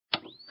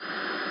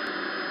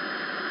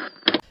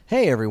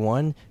Hey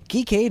everyone,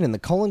 Geekade and the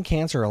Colon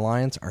Cancer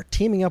Alliance are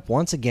teaming up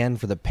once again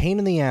for the Pain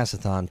in the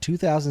Assathon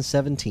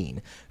 2017,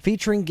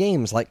 featuring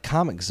games like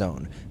Comic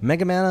Zone,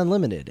 Mega Man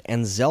Unlimited,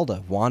 and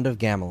Zelda Wand of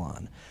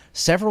Gamelon.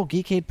 Several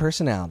Geekade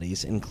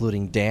personalities,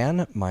 including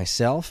Dan,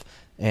 myself,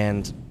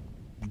 and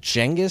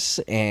Jengus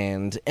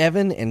and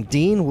Evan and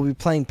Dean will be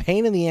playing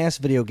pain-in-the-ass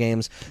video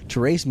games to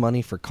raise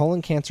money for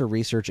colon cancer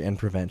research and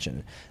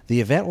prevention.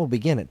 The event will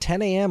begin at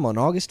 10 a.m. on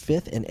August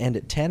 5th and end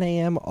at 10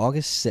 a.m.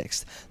 August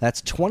 6th.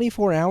 That's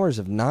 24 hours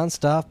of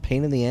non-stop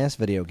pain-in-the-ass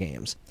video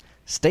games.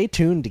 Stay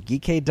tuned to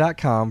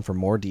Geekade.com for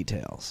more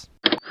details.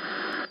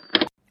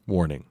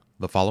 Warning.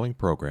 The following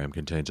program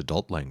contains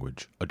adult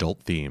language,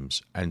 adult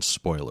themes, and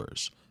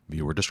spoilers.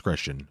 Viewer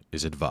discretion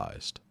is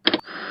advised.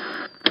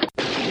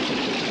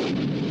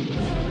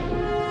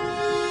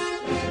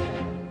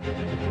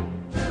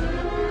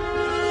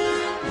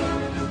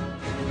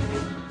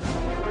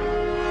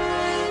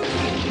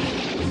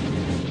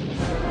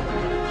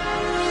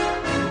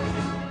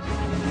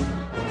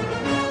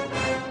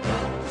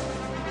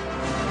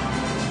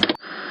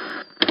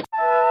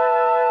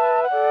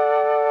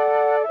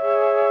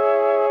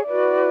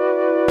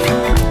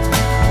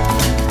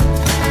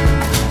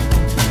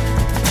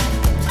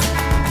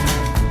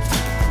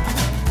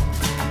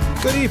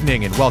 Good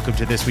evening, and welcome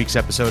to this week's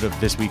episode of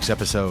This Week's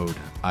Episode.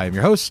 I am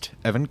your host,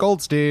 Evan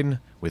Goldstein.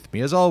 With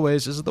me, as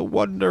always, is the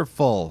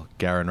wonderful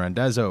Garen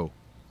Randazzo.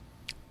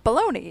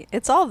 Baloney.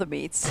 It's all the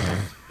meats.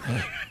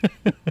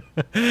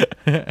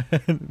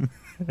 and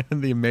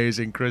the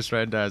amazing Chris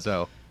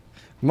Randazzo.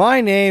 My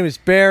name is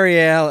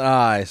Barry Allen.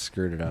 I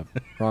screwed it up.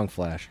 Wrong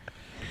Flash.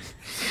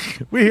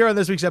 We here on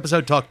this week's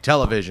episode talk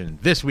television.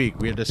 This week,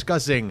 we are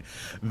discussing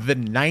the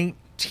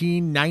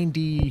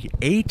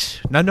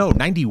 1998? No,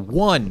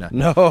 91.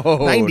 No,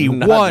 91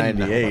 not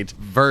 98.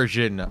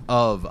 version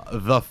of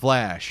The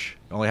Flash.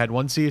 Only had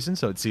one season,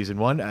 so it's season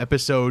 1,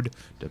 episode,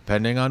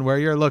 depending on where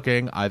you're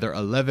looking, either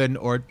 11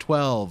 or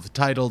 12,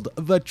 titled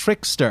The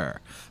Trickster.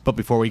 But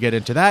before we get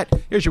into that,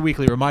 here's your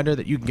weekly reminder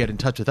that you can get in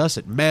touch with us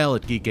at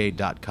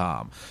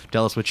mail@geekade.com.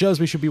 Tell us what shows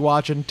we should be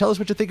watching. Tell us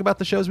what you think about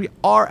the shows we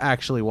are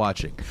actually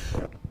watching.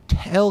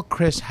 Tell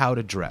Chris how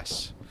to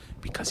dress,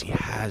 because he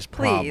has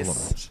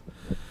problems.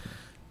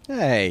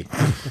 Hey.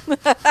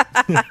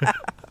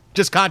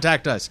 Just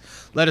contact us.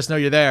 Let us know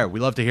you're there. We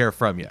love to hear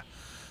from you.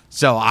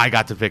 So I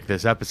got to pick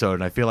this episode,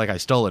 and I feel like I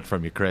stole it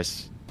from you,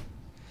 Chris.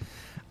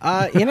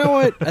 You know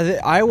what?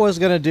 I was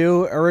going to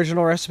do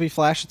original recipe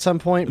Flash at some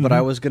point, but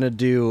I was going to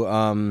do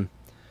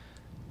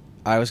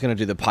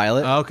the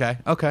pilot. Okay.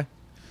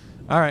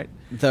 All right.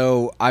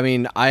 Though, I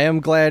mean, I am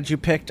glad you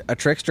picked a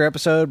Trickster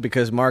episode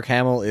because Mark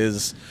Hamill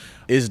is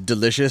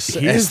delicious.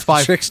 He as is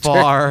by Trickster.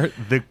 far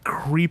the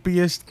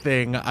creepiest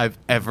thing I've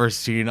ever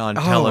seen on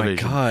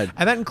television. Oh my God.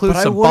 And that includes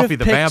But some I would've Buffy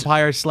the picked-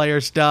 Vampire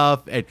Slayer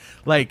stuff. And,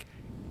 like,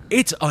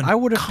 it's uncomfortable. I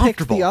would have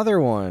picked the other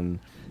one.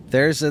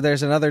 There's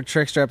another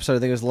Trickster episode, I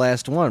think it was the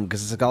last one,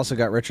 because it's also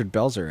got Richard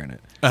Belzer in it.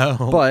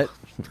 Oh. But,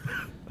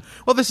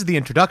 Well, this is the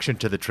introduction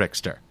to the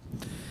Trickster.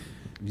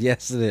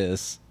 yes, it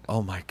is.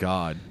 Oh my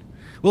God.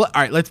 Well,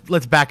 all right,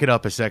 let's back it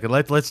up a second.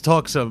 Let's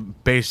talk some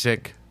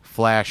basic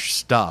Flash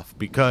stuff,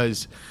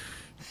 because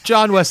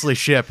John Wesley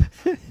Shipp,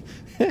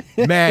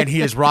 man,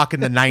 he is rocking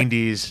the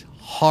 90s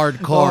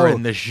hardcore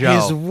in the show.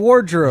 His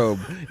wardrobe.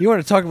 You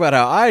want to talk about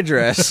how I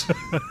dress?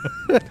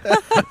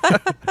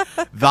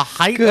 The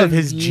height Good of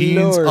his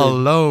jeans Lord.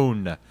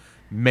 alone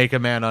make a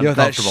man That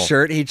uncomfortable.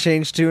 shirt he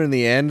changed to in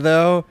the end,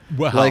 though,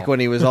 Wow. like when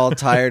he was all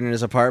tired in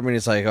his apartment,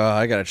 he's like, "Oh,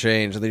 I gotta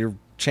change." And then he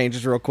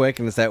changes real quick,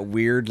 and it's that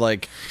weird,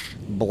 like,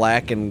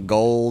 black and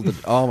gold.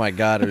 Oh my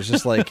God, it was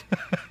just like,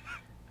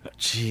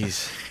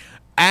 jeez.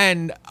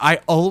 And I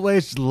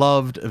always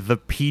loved the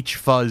peach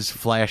fuzz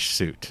Flash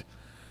suit,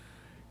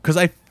 because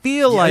I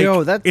feel like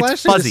that it's Flash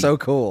suit fuzzy. is so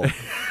cool.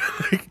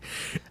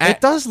 And-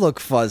 It does look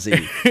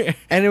fuzzy,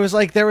 and it was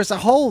like there was the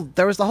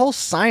whole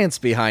science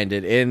behind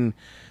it.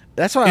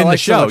 That's why I In the like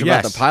so show, much yes.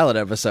 about the pilot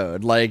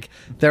episode. Like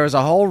there was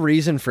a whole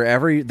reason for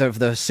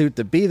the suit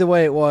to be the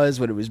way it was,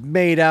 what it was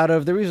made out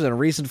of. There was a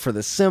reason for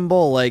the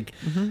symbol. Like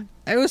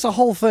it was a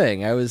whole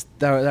thing. That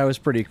was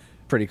pretty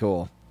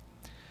cool.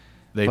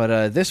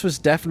 But this was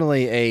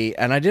definitely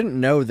and I didn't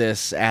know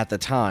this at the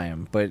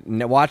time, but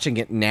watching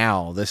it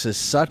now, this is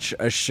such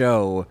a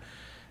show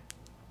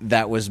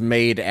that was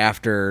made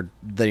after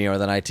the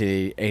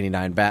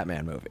 1989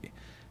 Batman movie.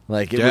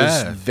 Like, it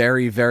was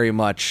very, very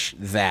much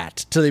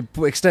that. To the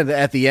extent that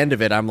at the end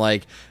of it, I'm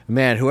like,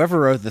 man, whoever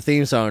wrote the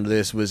theme song to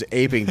this was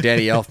aping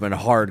Danny Elfman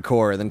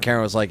hardcore. And then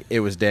Karen was like, it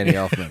was Danny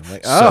Elfman. I'm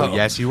like, oh. So,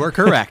 yes, you were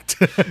correct.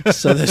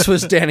 So this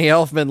was Danny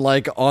Elfman,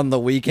 like, on the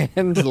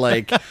weekend?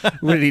 Like,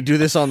 would he do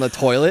this on the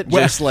toilet?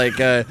 Just like,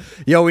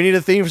 yo, we need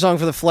a theme song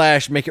for The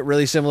Flash. Make it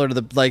really similar to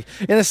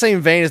in the same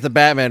vein as the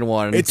Batman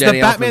one. It's Danny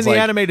the Batman Elfman's the like,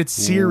 Animated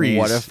Series.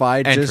 What if I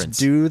entrance. just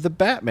do the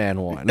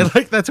Batman one? And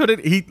like that's what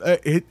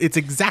it's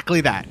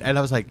exactly that. And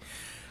I was like,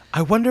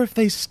 I wonder if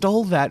they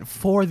stole that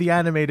for the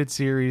animated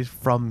series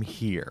from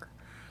here.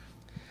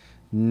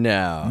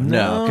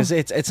 No, because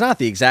it's not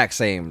the exact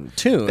same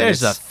tune.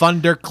 There's a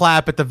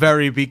thunderclap at the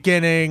very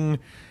beginning.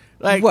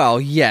 Like, Well,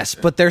 yes,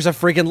 but there's a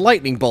freaking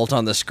lightning bolt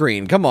on the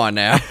screen. Come on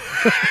now.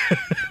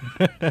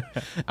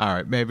 all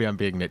right, maybe I'm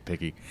being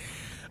nitpicky.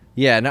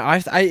 Yeah, no,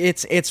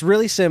 it's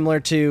really similar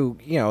to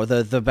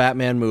the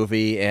Batman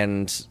movie,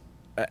 and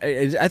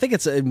I think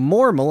it's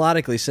more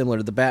melodically similar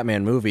to the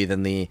Batman movie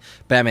than the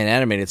Batman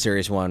animated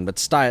series one. But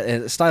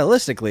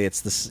stylistically,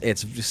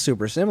 it's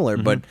super similar.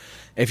 Mm-hmm. But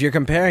if you're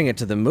comparing it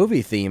to the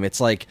movie theme, it's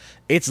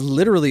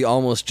literally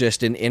almost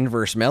just an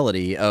inverse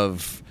melody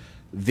of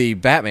the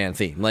Batman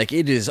theme. Like,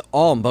 it is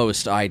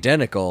almost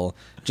identical,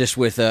 just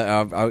with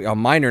a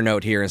minor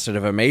note here instead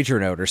of a major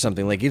note or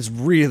something. Like, it's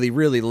really,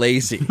 really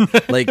lazy.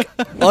 Like,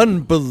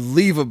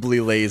 unbelievably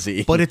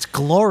lazy. But it's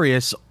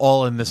glorious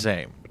all in the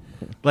same.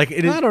 Like,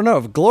 it is, I don't know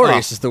if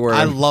glorious is the word.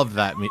 I love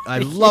that. I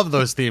love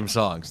those theme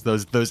songs.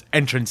 Those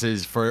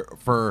entrances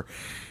for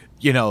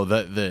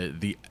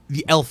the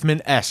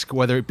Elfman-esque,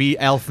 whether it be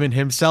Elfman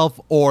himself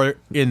or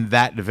in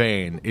that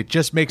vein. It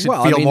just makes it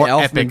feel more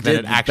Elfman epic than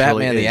did it actually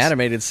Batman is. the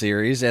animated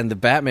series and the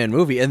Batman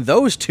movie, and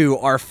those two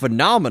are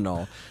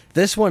phenomenal.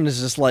 This one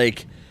is just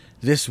like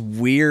this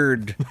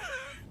weird,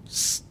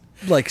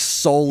 like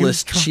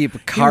soulless,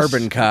 cheap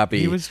carbon copy.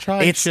 He was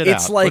trying it's shit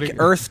it's out. like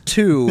Earth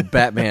 2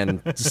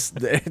 Batman. it's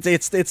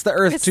the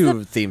Earth It's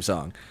 2 theme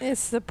song.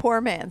 It's the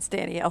poor man's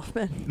Danny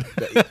Elfman.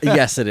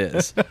 Yes, it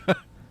is.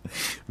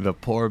 The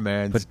poor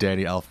man's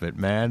Danny Elfman.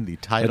 Man, the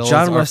But titles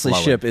John are Wesley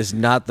flowing. Shipp is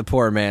not the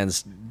poor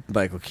man's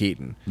Michael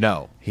Keaton.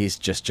 No. He's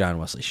just John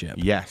Wesley Shipp.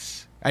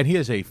 Yes. And he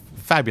is a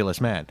fabulous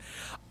man.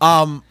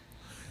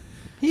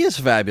 He is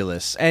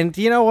fabulous. And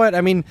you know what?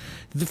 I mean,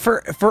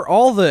 for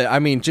all the, I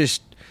mean,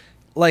 just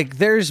like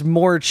there's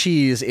more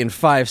cheese in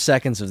 5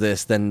 seconds of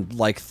this than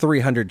like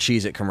 300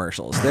 Cheez-It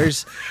commercials.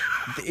 There's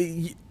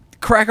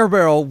Cracker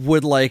Barrel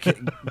would like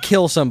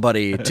kill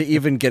somebody to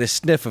even get a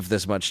sniff of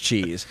this much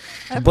cheese.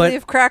 I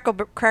believe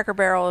Cracker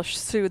Barrel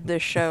sued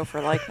this show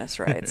for likeness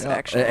rights,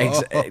 actually.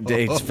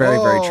 It's very,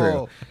 very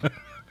true.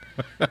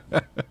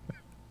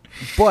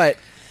 But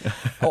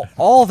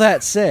all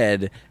that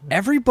said,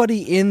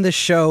 everybody in the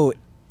show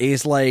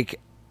is like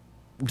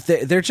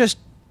they're just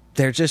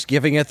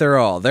giving it their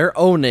all. They're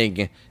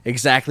owning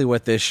exactly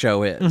what this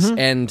show is. Mm-hmm.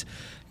 And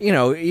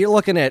you're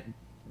looking at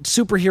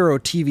superhero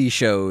TV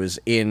shows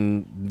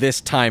in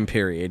this time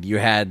period. You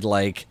had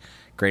like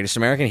Greatest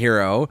American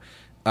Hero,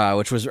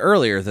 which was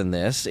earlier than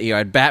this. You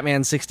had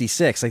Batman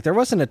 66. Like, there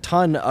wasn't a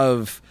ton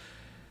of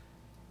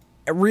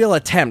real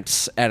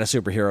attempts at a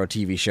superhero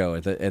TV show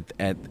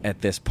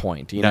at this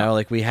point. You know,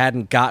 like we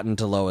hadn't gotten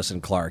to Lois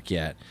and Clark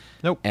yet.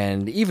 Nope.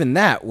 And even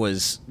that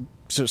was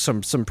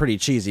some pretty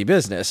cheesy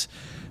business.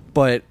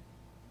 But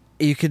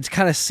you could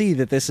kind of see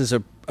that this is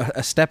a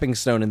stepping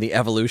stone in the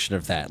evolution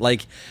of that.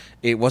 Like,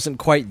 it wasn't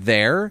quite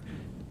there,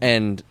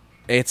 and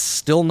it's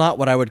still not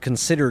what I would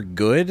consider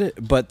good,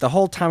 but the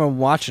whole time I'm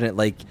watching it,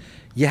 like,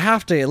 you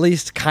have to at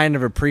least kind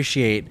of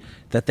appreciate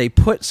that they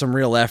put some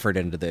real effort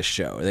into this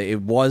show.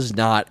 It was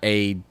not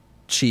a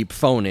cheap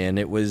phone-in.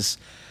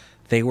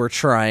 They were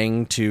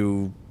trying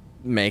to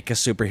make a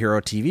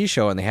superhero TV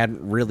show, and they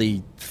hadn't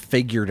really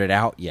figured it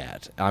out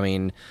yet. I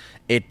mean,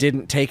 it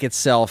didn't take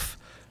itself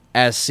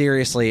as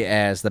seriously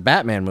as the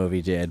Batman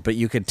movie did, but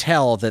you could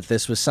tell that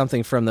this was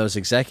something from those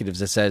executives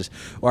that says,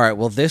 all right,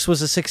 well, this was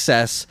a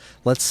success.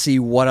 Let's see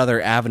what other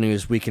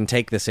avenues we can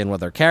take this in, what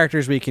other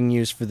characters we can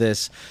use for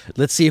this.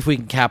 Let's see if we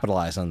can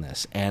capitalize on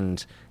this.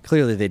 And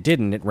clearly they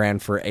didn't. It ran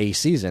for a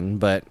season,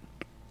 but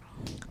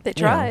They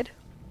tried.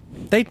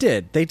 they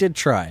did. They did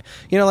try.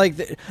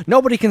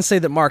 Nobody can say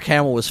that Mark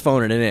Hamill was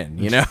phoning it in,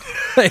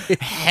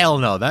 Hell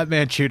no. That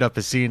man chewed up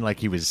a scene like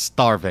he was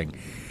starving.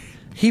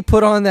 He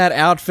put on that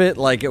outfit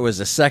like it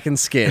was a second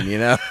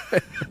skin,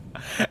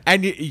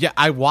 And yeah,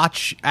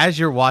 as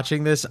you're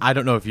watching this, I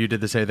don't know if you did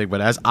the same thing,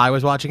 but as I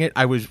was watching it,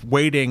 I was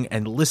waiting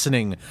and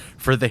listening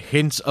for the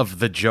hints of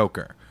the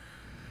Joker.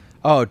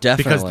 Oh,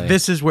 definitely. Because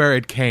this is where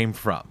it came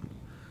from.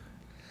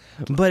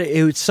 But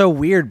it was so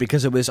weird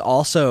because it was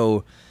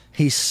also,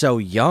 he's so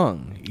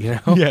young,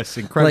 Yes,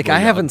 incredibly Like, I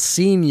young. haven't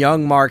seen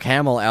young Mark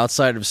Hamill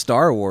outside of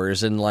Star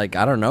Wars in, like,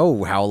 I don't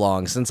know how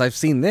long since I've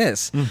seen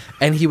this.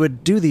 And he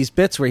would do these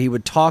bits where he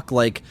would talk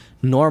like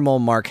normal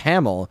Mark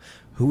Hamill,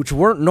 which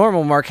weren't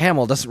normal. Mark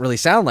Hamill doesn't really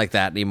sound like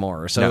that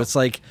anymore. So No. it's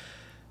like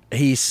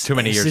he's Too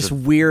many years this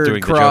of weird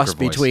doing the cross Joker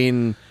voice.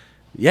 between...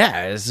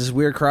 Yeah, it's this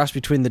weird cross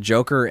between the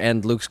Joker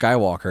and Luke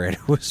Skywalker. And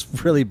it was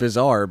really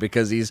bizarre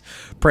because he's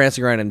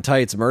prancing around in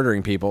tights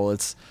murdering people.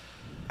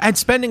 And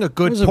spending a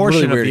good It was a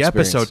portion really of weird the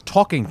experience. episode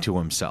talking to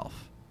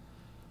himself.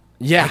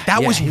 Yeah,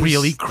 that was he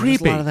really there was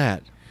creepy. a lot of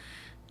that.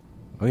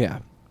 Oh, yeah.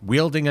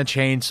 Wielding a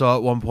chainsaw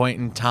at one point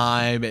in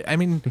time. I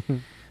mean,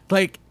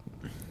 like...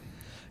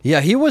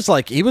 Yeah, he was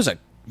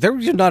there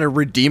was not a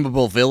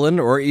redeemable villain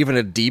or even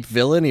a deep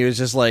villain. He was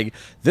just like,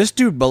 this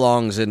dude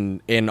belongs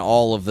in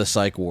all of the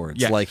psych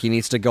wards. Yes. Like, he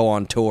needs to go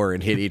on tour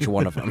and hit each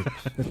one of them.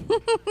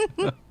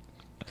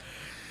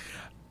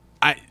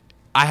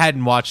 I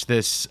hadn't watched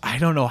this. I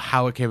don't know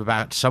how it came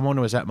about. Someone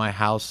was at my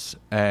house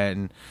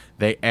and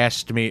they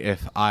asked me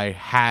if I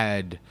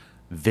had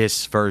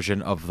this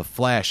version of The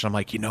Flash. And I'm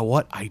like, you know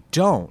what? I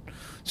don't.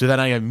 So then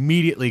I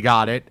immediately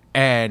got it,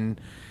 and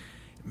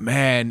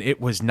man, it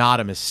was not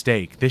a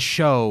mistake. This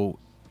show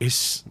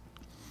is...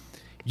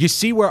 You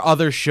see where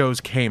other shows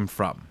came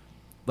from.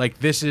 Like,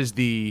 this is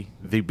the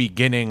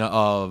beginning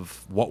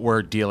of what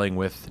we're dealing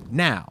with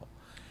now.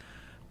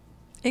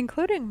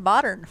 Including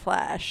Modern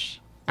Flash.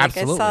 Like,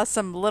 Absolutely. I saw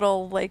some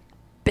little, like,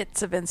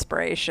 bits of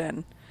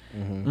inspiration.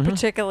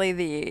 Particularly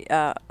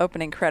the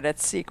opening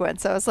credits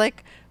sequence. I was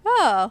like,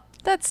 oh,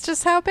 that's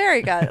just how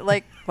Barry got it.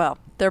 Like, well,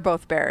 they're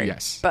both Barry.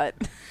 Yes. But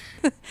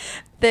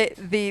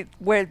the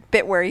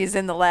bit where he's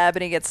in the lab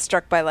and he gets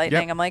struck by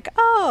lightning, Yep. I'm like,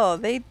 oh,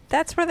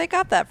 that's where they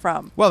got that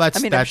from. Well, I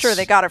mean, I'm sure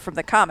they got it from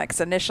the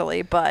comics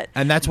initially, but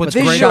And that's what's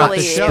Visually, great about the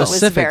it show. was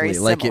very Specifically,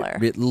 like similar.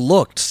 it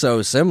looked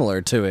so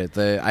similar to it.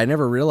 I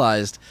never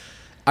realized.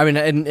 I mean,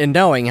 in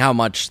knowing how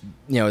much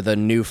the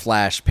new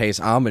Flash pays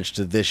homage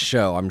to this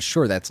show, I'm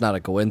sure that's not a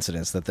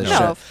coincidence that No,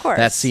 of course.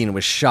 that scene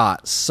was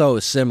shot so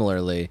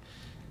similarly.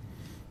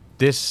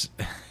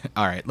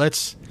 All right,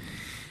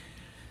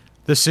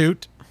 the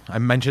suit, I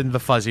mentioned the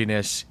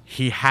fuzziness.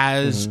 He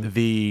has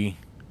the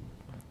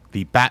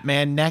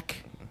Batman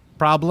neck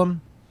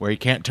problem where he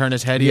can't turn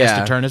his head, he has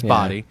to turn his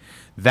body.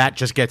 That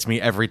just gets me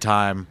every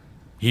time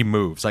he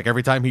moves. Like,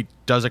 every time he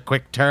does a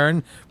quick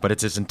turn, but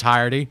it's his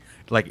entirety,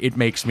 like, it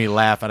makes me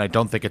laugh, and I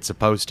don't think it's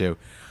supposed to.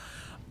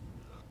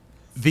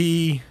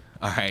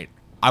 All right,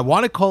 I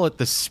want to call it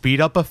the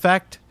speed up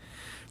effect,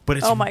 but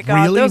it's oh my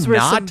god, really those were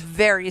not. some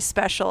very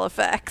special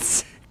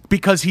effects.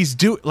 Because he's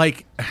doing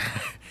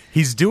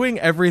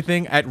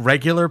everything at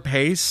regular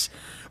pace,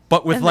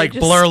 but with And they like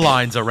just- blur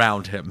lines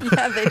around him.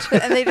 Yeah,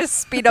 they just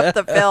speed up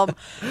the film.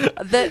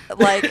 That,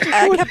 like,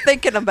 I kept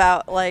thinking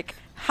about, like,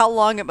 how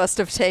long it must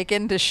have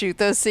taken to shoot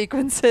those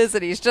sequences,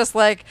 and he's just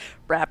like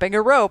wrapping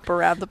a rope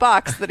around the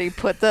box that he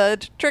put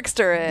the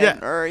trickster in, Yeah.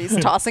 or he's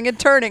tossing and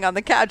turning on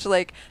the couch.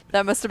 Like,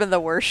 that must have been the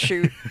worst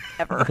shoot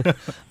ever.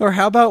 Or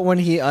how about when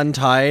he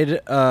untied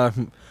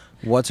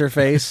what's her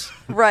face?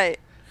 Right.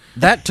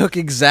 That took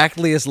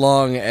exactly as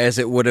long as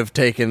it would have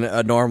taken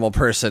a normal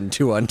person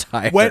to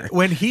untie her.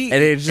 When he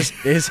and it just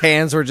his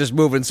hands were just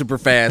moving super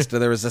fast,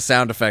 and there was a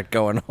sound effect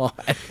going on.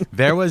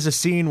 there was a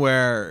scene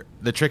where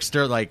the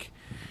trickster like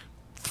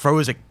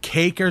throws a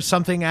cake or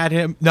something at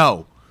him.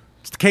 No,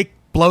 the cake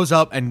blows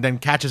up and then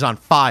catches on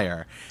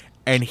fire,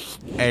 and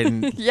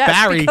Yes,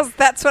 Barry because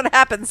that's what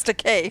happens to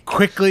Cake.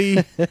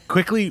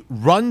 quickly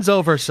runs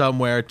over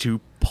somewhere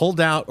to pull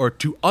down or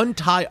to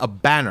untie a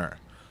banner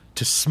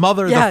to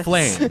smother the Yes.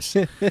 flames.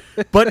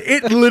 But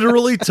it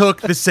literally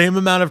took the same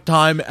amount of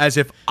time as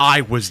if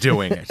I was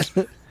doing it.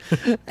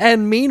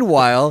 And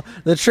meanwhile,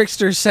 the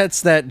trickster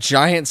sets that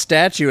giant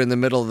statue in the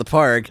middle of the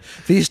park.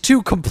 These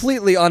two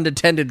completely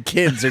unattended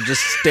kids are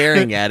just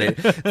staring at it.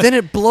 Then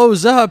it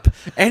blows up,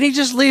 and he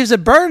just leaves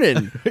it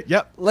burning.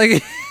 Yep.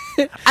 Like,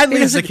 I leave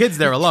the doesn't- kids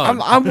there alone.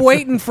 I'm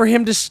waiting for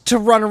him to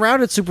run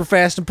around it super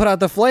fast and put out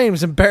the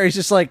flames, and Barry's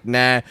just like,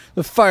 nah,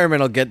 the firemen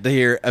will get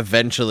here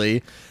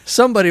eventually.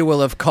 Somebody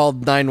will have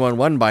called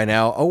 911 by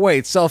now. Oh,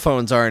 wait, cell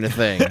phones aren't a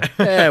thing.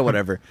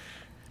 Whatever.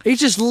 He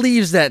just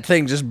leaves that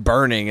thing just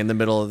burning in the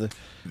middle of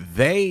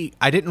the...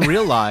 I didn't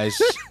realize,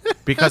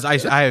 because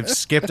I have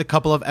skipped a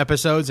couple of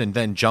episodes and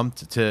then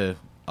jumped to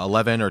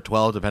 11 or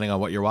 12, depending on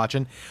what you're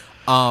watching.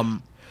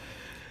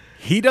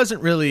 He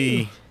doesn't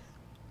really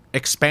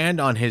expand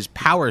on his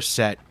power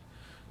set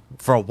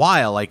for a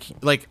while.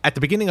 Like at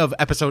the beginning of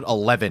episode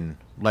 11,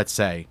 let's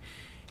say,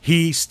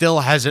 he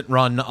still hasn't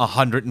run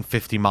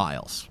 150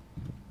 miles.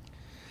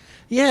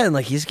 Yeah, and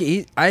like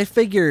I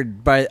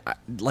figured by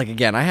like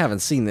again, I haven't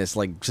seen this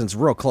like since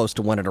real close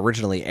to when it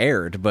originally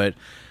aired, but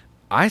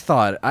I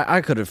thought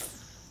I could have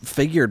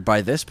figured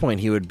by this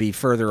point he would be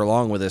further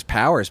along with his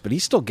powers, but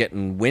he's still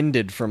getting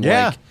winded from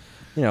like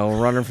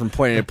running from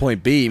point A to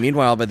point B.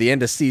 Meanwhile, by the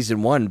end of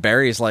season 1,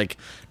 Barry's like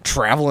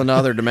traveling to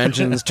other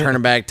dimensions,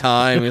 turning back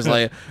time. He's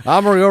like,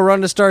 I'm gonna go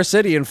run to Star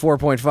City in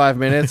 4.5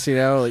 minutes.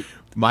 Like,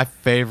 my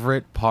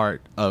favorite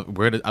part of I'm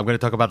gonna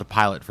talk about the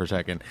pilot for a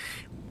second.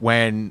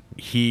 When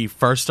he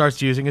first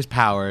starts using his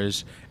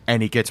powers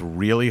and he gets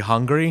really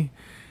hungry,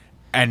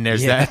 and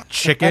there's that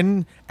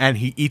chicken, and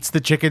he eats the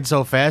chicken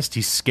so fast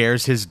he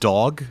scares his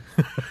dog.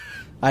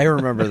 I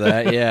remember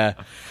that. Yeah,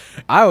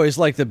 I always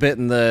like the bit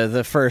in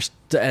the first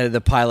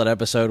the pilot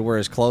episode where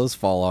his clothes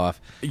fall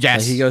off.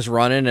 Yes. Like, he goes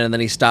running and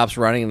then he stops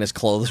running and his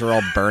clothes are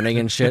all burning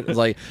and shit. It's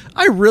like,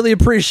 I really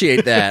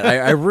appreciate that.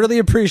 I really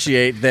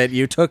appreciate that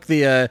you took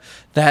the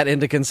that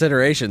into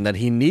consideration, that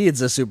he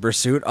needs a super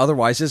suit,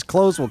 otherwise his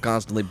clothes will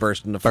constantly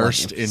burst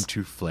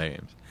into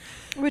flames.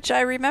 Which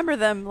I remember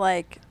them,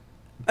 like,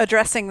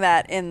 addressing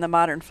that in the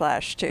Modern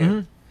Flash, too. Mm-hmm.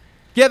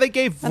 Yeah, they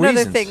gave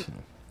Another reasons.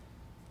 thing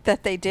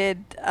that they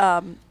did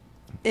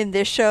in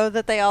this show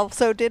that they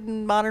also did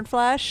in Modern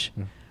Flash,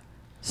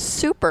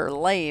 super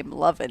lame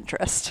love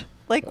interest.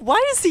 Like,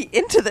 why is he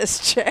into this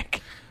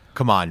chick?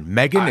 Come on,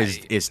 Megan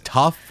is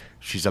tough.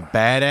 She's a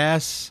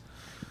badass.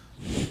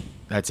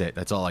 That's it.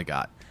 That's all I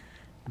got.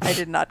 I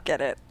did not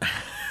get it.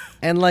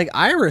 And like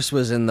Iris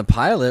was in the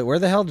pilot. Where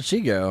the hell did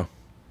she go?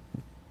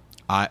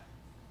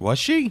 Was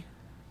she?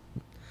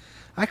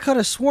 I could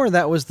have sworn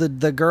that was the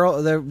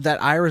girl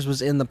that Iris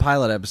was in the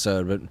pilot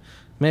episode, but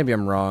maybe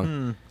I'm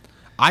wrong.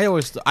 I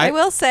will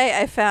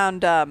say I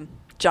found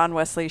John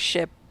Wesley's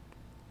ship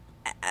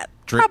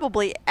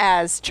probably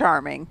as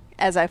charming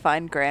as I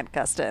find Grant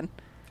Gustin.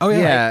 Oh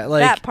yeah,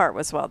 like that part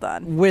was well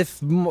done. With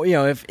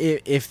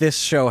if this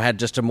show had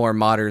just a more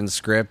modern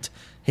script,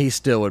 he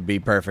still would be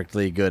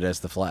perfectly good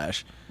as the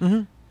Flash.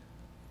 Mm-hmm.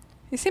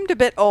 He seemed a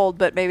bit old,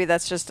 but maybe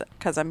that's just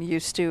because I'm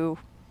used to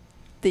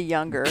the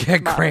younger.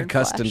 Grant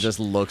Gustin just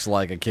looks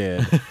like a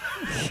kid.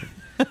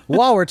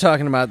 While we're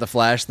talking about the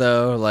Flash,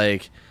 though,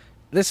 like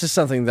this is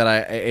something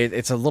that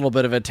it's a little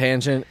bit of a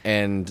tangent,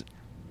 and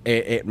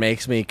it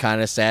makes me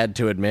kind of sad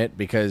to admit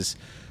because,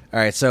 all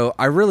right, so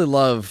I really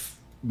love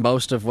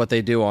most of what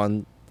they do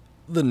on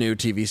the new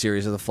TV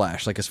series of the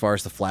Flash, like as far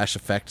as the Flash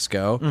effects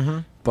go. Mm-hmm.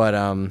 But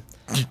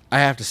I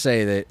have to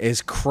say that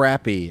as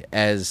crappy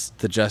as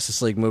the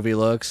Justice League movie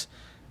looks,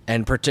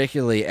 and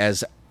particularly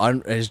as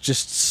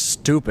just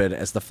stupid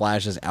as the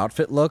Flash's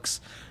outfit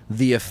looks,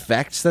 the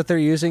effects that they're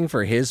using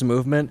for his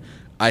movement,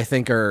 I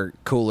think, are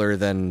cooler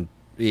than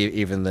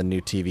even the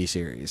new TV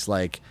series.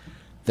 Like,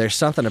 there's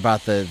something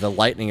about the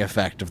lightning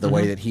effect of the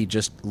way that he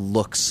just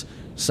looks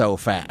so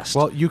fast.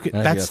 Well, you could.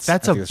 That's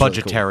a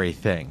budgetary really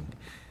cool thing.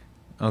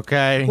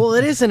 Okay. Well,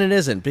 it is and it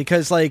isn't,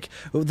 because like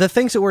the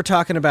things that we're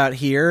talking about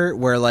here,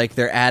 where like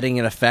they're adding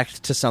an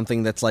effect to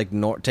something that's like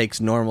takes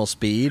normal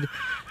speed,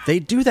 they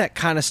do that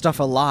kind of stuff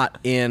a lot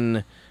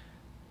in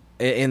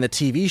the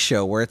TV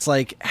show, where it's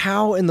like,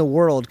 how in the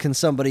world can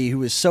somebody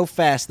who is so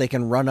fast they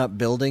can run up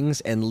buildings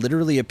and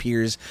literally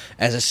appears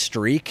as a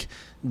streak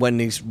when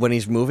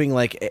he's moving?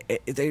 Like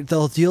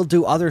they'll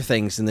do other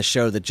things in the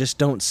show that just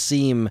don't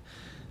seem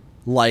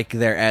like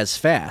they're as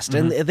fast.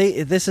 Mm-hmm. And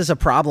this is a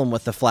problem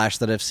with the Flash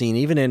that I've seen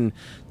even in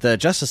the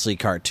Justice League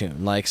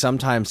cartoon. Like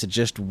sometimes it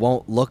just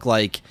won't look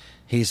like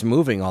he's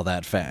moving all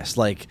that fast.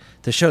 Like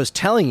the show's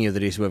telling you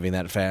that he's moving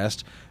that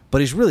fast, but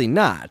he's really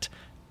not.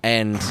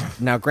 And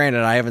now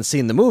granted, I haven't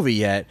seen the movie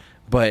yet,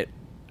 but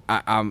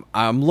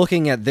I'm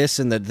looking at this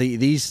in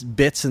these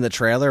bits in the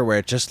trailer where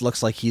it just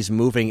looks like he's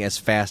moving as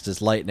fast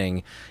as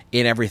lightning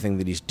in everything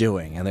that he's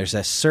doing, and there's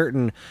a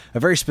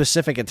very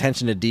specific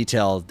attention to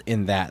detail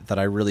in that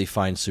I really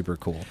find super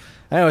cool.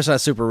 I know it's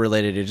not super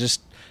related.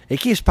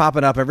 It keeps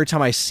popping up every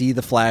time I see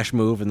the Flash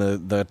move in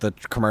the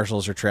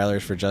commercials or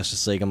trailers for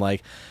Justice League. I'm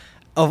like,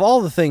 of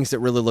all the things that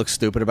really look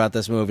stupid about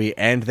this movie,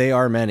 and they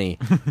are many,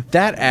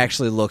 that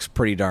actually looks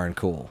pretty darn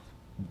cool.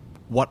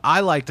 What I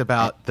liked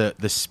about the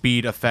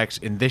speed effects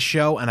in this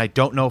show, and I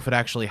don't know if it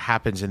actually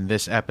happens in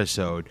this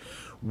episode,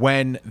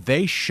 when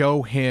they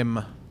show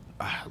him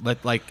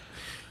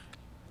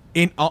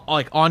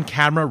on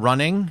camera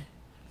running,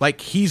 like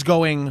he's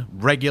going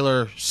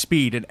regular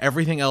speed and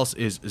everything else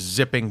is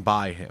zipping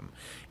by him.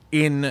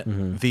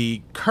 In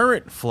the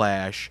current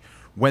Flash,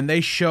 when they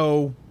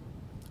show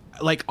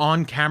like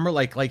on camera,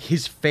 like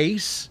his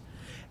face,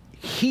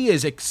 he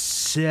is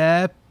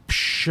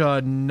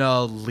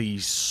exceptionally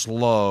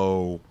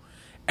slow,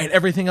 and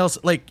everything else,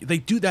 like they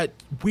do that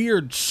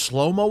weird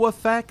slow-mo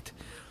effect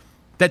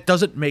that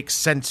doesn't make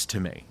sense to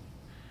me.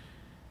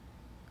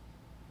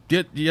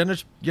 Do you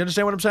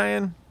understand what I'm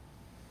saying?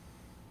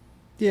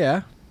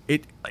 Yeah.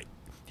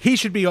 He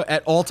should be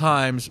at all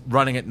times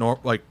running at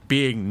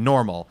being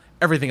normal.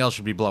 Everything else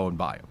should be blowing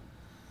by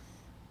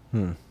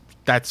him.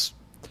 That's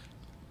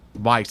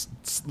that's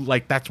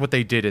what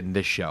they did in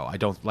this show. I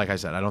don't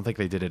think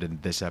they did it in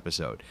this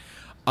episode.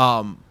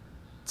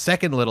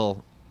 Second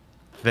little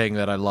thing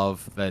that I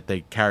love that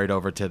they carried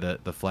over to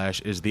the Flash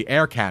is the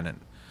air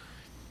cannon.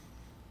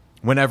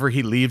 Whenever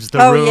he leaves the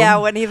room. Oh yeah,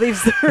 when he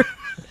leaves the room.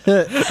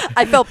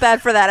 I felt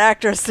bad for that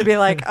actress to be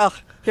like, oh,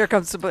 there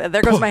goes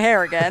my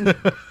hair again.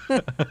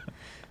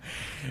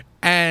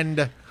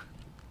 And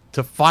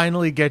to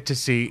finally get to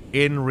see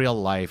in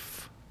real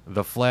life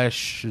the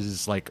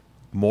Flash's like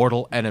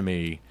mortal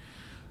enemy,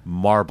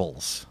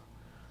 marbles.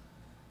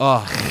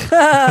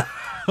 Ugh.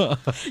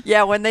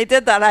 Yeah, when they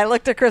did that, I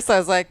looked at Chris. I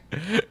was like,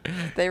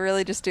 "They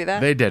really just do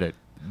that?" They did it.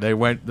 They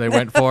went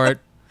for it.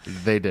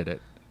 They did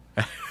it.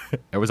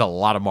 There was a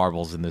lot of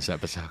marbles in this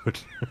episode.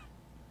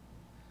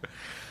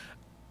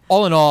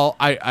 All in all,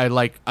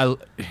 I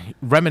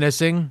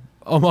reminiscing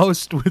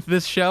almost with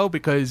this show,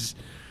 because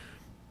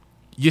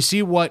you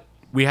see what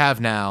we have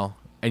now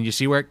and you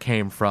see where it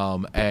came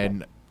from,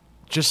 and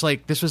just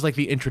like this was like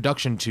the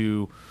introduction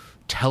to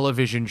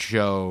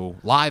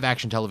live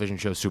action television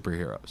show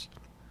superheroes.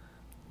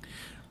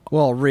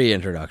 Well,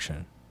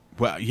 reintroduction.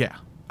 Well, yeah.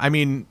 I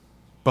mean,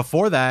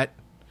 before that,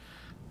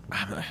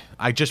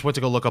 I just went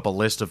to go look up a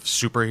list of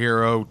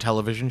superhero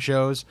television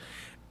shows,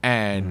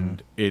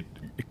 and it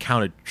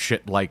counted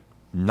shit like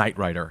Knight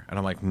Rider, and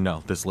I'm like,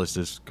 no, this list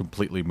is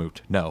completely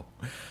moot. No.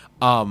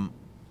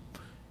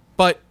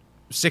 But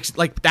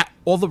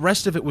all the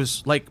rest of it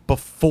was like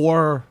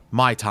before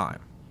my time.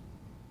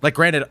 Like,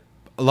 granted,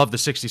 I love the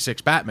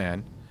 66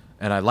 Batman,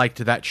 and I liked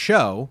that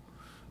show,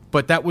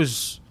 but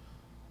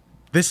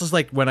this is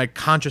like when I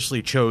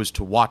consciously chose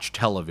to watch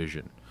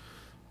television.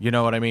 You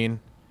know what I mean?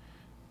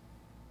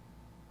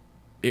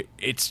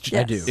 It's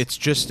Yes. I do. It's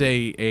just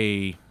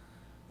a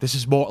this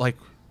is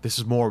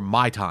more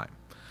my time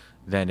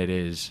than it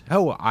is.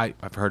 Oh,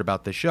 I've heard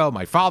about this show.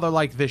 My father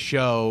liked this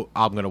show.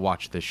 I'm gonna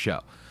watch this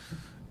show.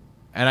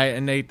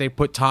 And they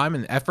put time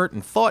and effort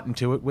and thought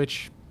into it,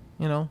 which,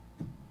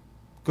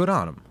 good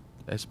on them.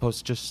 As opposed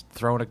to just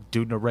throwing a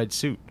dude in a red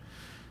suit.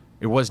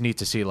 It was neat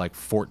to see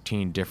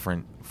 14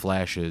 different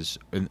Flashes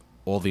and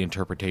all the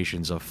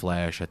interpretations of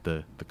Flash at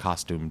the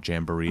costume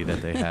jamboree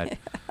that they had.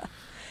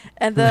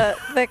 And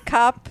the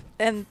cop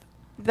and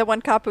the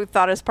one cop who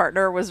thought his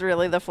partner was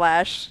really the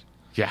Flash.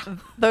 Yeah.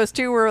 Those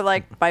two were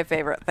my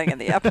favorite thing in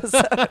the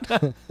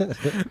episode.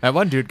 That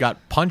one dude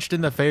got punched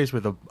in the face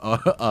with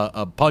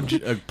a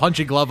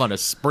punching glove on a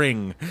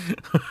spring.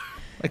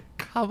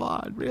 Come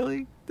on,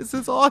 really? This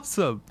is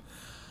awesome.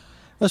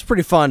 I was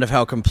pretty fond of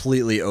how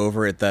completely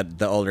over it that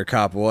the older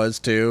cop was,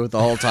 too. The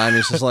whole time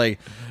he's just like,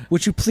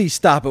 would you please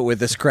stop it with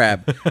this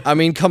crap? I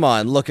mean, come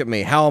on, look at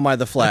me. How am I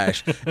the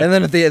Flash? And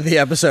then at the end of the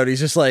episode, he's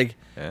just like,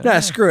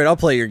 nah, screw it. I'll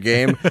play your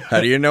game. How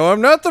do you know I'm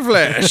not the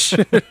Flash?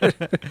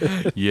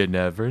 You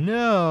never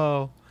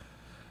know.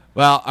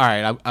 Well, all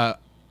right.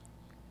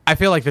 I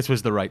feel like this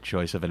was the right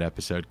choice of an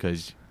episode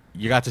because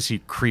you got to see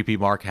creepy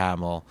Mark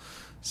Hamill,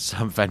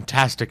 some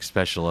fantastic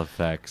special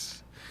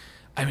effects.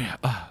 I mean...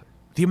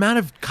 the amount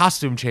of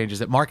costume changes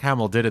that Mark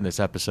Hamill did in this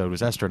episode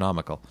was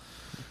astronomical.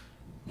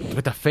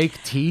 With the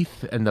fake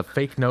teeth and the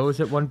fake nose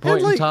at one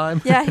point in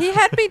time. Yeah, he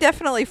had me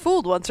definitely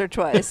fooled once or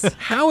twice.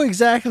 How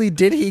exactly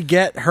did he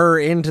get her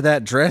into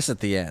that dress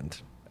at the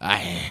end?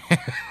 That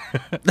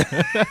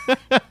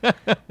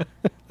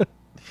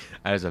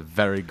is a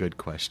very good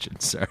question,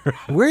 sir.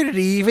 Where did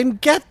he even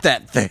get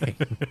that thing?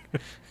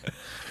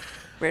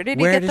 Where did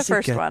he get the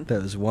first one?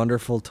 Those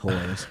wonderful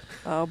toys.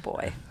 Oh,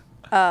 boy.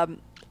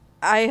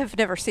 I have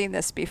never seen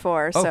this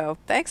before, so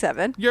thanks,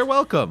 Evan. You're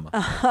welcome.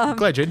 I'm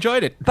glad you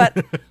enjoyed it. But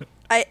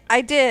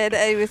I did.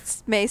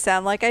 It may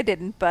sound like I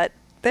didn't, but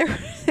there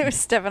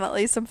was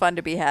definitely some fun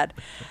to be had.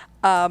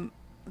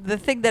 The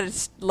thing that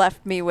it's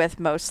left me with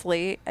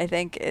mostly, I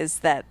think, is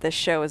that the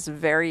show is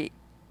very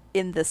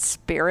in the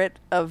spirit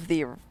of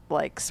the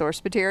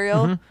source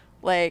material.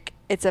 Mm-hmm.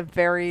 It's a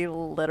very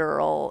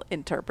literal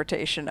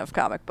interpretation of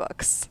comic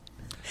books.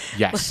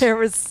 Yes. There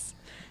was,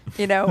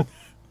 I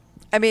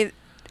mean,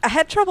 I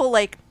had trouble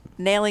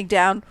nailing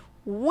down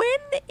when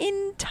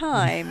in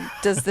time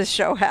does this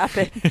show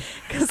happen,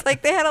 because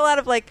they had a lot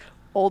of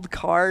old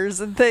cars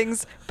and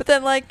things, but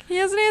then he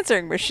has an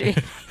answering machine.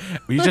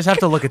 You just have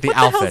to look at the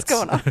outfits.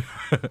 What's going on?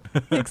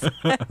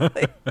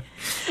 Exactly.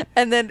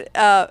 And then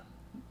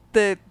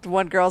the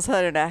one girl's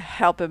having to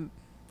help him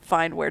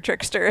find where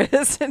Trickster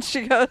is, and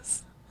she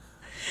goes,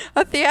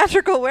 a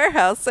theatrical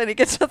warehouse, and he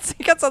gets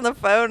on the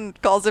phone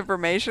and calls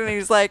information, and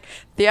he's like,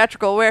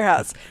 theatrical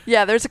warehouse,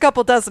 yeah, there's a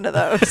couple dozen of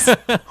those.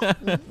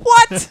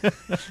 What?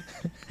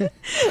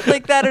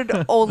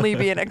 That'd only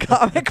be in a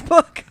comic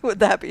book. Would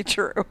that be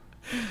true?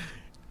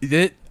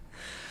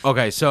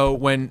 Okay, so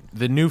when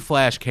the new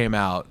Flash came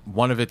out,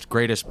 one of its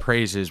greatest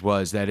praises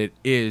was that it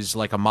is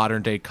like a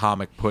modern day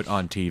comic put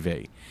on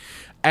TV,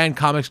 and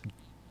comics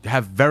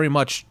have very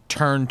much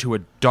turned to a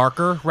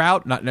darker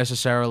route, not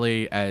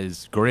necessarily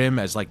as grim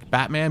as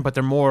Batman, but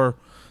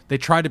they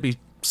try to be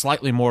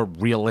slightly more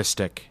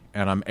realistic,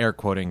 and I'm air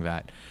quoting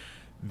that.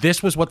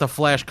 This was what the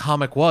Flash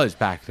comic was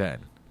back then.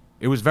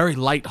 It was very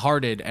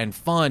lighthearted and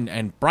fun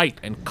and bright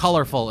and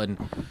colorful, and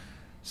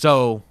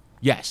so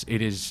yes,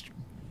 it is.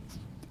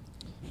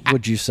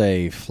 Would you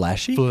say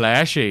flashy?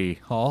 Flashy.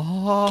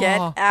 Oh. Get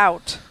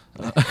out.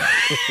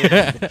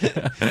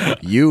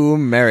 You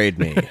married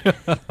me.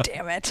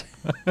 Damn it.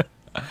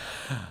 All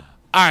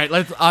right,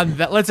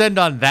 let's end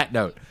on that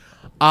note.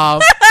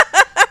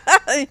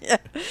 Yeah.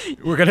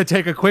 We're going to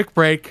take a quick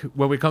break.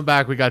 When we come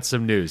back, we got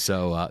some news,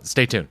 so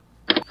stay tuned.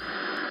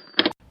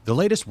 The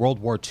latest World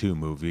War II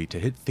movie to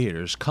hit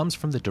theaters comes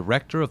from the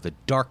director of the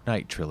Dark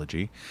Knight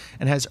trilogy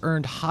and has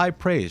earned high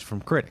praise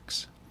from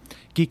critics.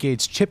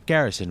 Geekade's Chip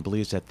Garrison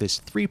believes that this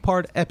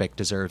three-part epic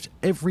deserves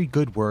every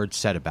good word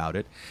said about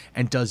it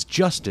and does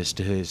justice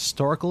to the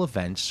historical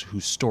events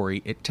whose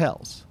story it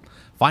tells.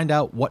 Find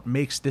out what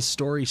makes this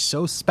story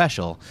so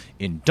special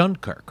in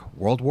Dunkirk,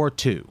 World War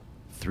II,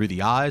 through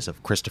the eyes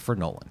of Christopher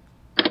Nolan.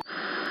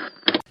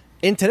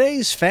 In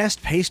today's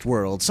fast-paced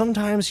world,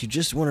 sometimes you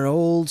just want an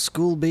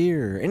old-school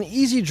beer, an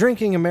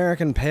easy-drinking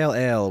American pale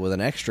ale with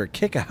an extra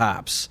kick of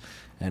hops.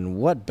 And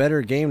what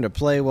better game to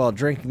play while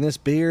drinking this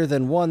beer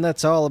than one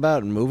that's all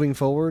about moving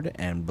forward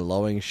and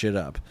blowing shit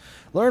up?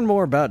 Learn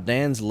more about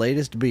Dan's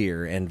latest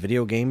beer and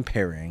video game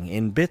pairing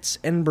in Bits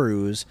and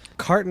Brews,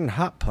 Carton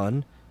Hop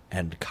Pun,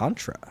 and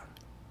Contra.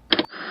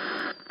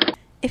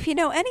 If you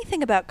know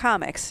anything about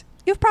comics,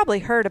 you've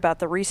probably heard about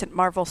the recent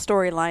Marvel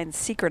storyline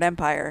Secret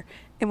Empire,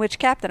 in which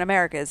Captain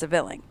America is a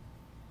villain.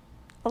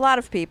 A lot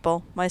of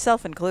people,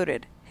 myself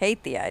included,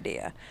 hate the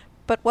idea,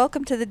 but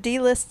welcome to the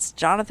D-List's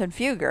Jonathan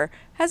Fugger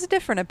has a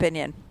different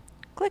opinion.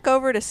 Click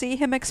over to see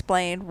him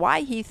explain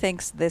why he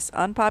thinks this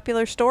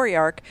unpopular story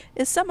arc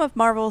is some of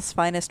Marvel's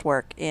finest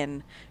work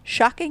in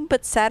Shocking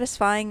But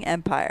Satisfying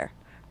Empire,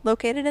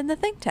 located in the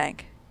Think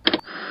Tank.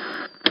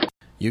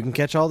 You can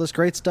catch all this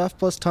great stuff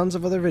plus tons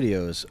of other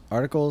videos,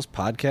 articles,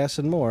 podcasts,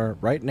 and more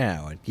right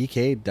now at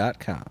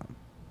geekade.com.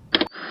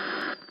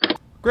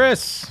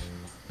 Chris.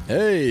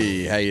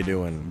 Hey, how you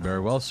doing? Very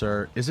well,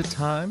 sir. Is it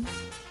time?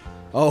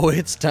 Oh,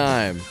 it's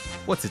time.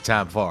 What's it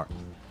time for?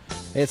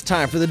 It's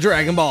time for the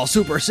Dragon Ball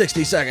Super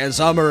 60-second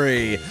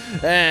summary.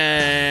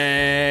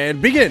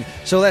 And begin.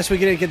 So last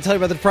week I didn't tell you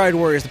about the Pride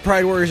Warriors. The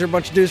Pride Warriors are a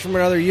bunch of dudes from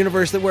another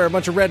universe that wear a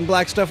bunch of red and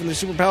black stuff, and they're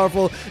super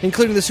powerful,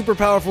 including the super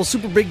powerful,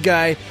 super big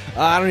guy.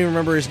 I don't even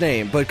remember his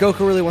name, but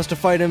Goku really wants to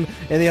fight him,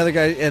 and the other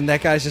guy, and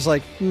that guy's just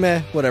like,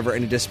 meh, whatever,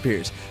 and he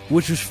disappears,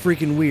 which was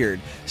freaking weird.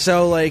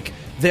 So, like,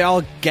 they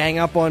all gang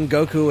up on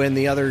Goku and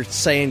the other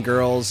Saiyan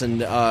girls, and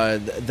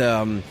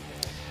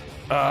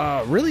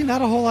really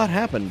not a whole lot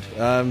happened.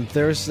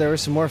 There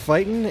was some more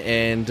fighting,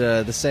 and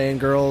the Saiyan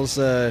girls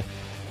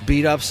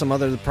beat up some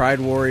other Pride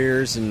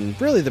Warriors, and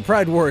really the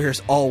Pride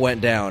Warriors all went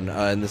down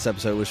in this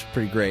episode, which was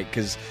pretty great,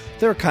 because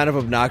they were kind of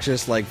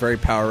obnoxious, like very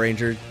Power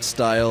Ranger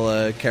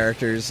style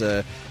characters,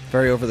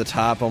 very over the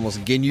top,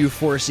 almost Ginyu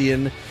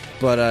Forcean,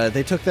 but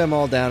they took them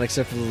all down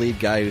except for the lead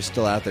guy who's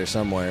still out there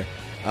somewhere.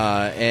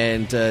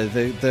 And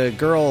the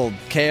girl,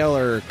 Kale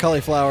or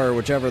Cauliflower,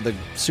 whichever the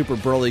super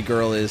burly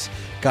girl is,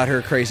 got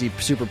her crazy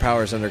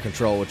superpowers under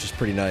control, which is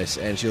pretty nice,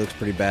 and she looks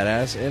pretty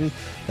badass, and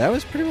that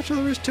was pretty much all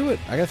there is to it.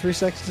 I got 3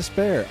 seconds to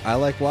spare. I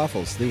like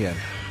waffles. The end.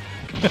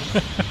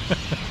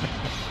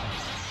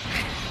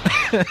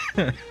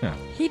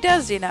 He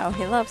does, you know.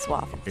 He loves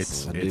waffles.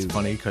 It's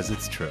funny because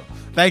it's true.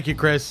 Thank you,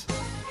 Chris.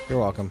 You're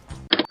welcome.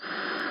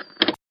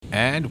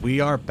 And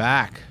we are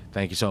back.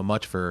 Thank you so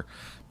much for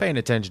paying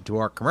attention to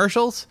our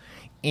commercials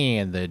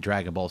and the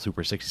Dragon Ball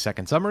Super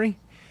 60-second summary.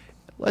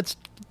 Let's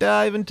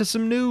dive into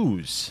some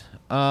news.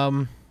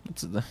 Starting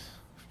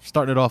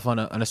it off on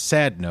a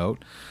sad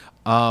note.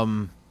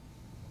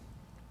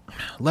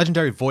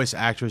 Legendary voice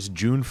actress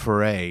June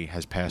Foray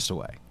has passed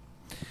away.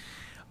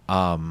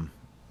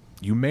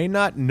 You may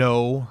not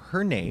know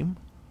her name,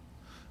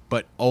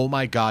 but oh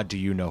my god, do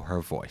you know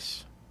her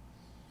voice?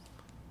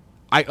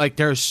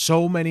 There's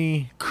so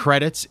many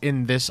credits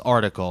in this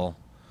article.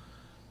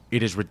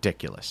 It is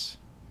ridiculous.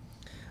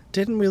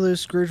 Didn't we lose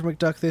Scrooge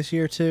McDuck this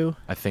year, too?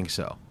 I think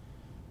so.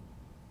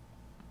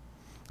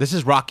 This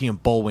is Rocky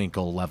and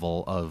Bullwinkle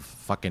level of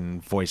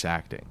fucking voice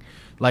acting.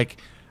 Like,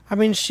 I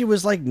mean, she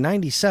was like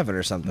 97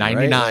 or something,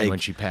 99 right? when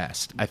she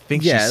passed. I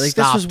think yeah, she like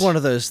stopped this was one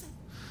of those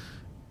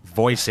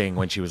voicing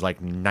when she was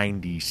like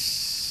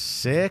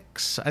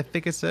 96, I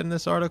think it said in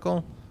this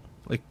article.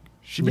 Like,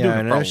 she'd been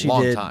doing it for a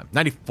long time.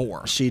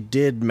 94. She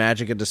did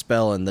Magic and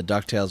Dispel in the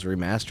DuckTales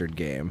remastered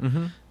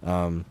game.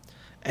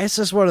 It's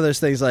just one of those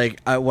things, like,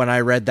 when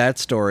I read that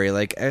story,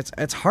 like,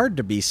 it's hard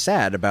to be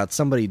sad about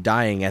somebody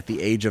dying at the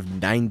age of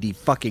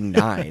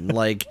 90-fucking-9.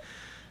 Like,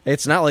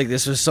 it's not like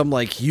this was some,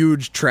 like,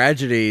 huge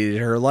tragedy.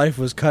 Her life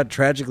was cut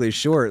tragically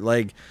short.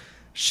 Like,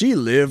 she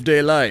lived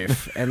a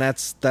life, and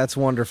that's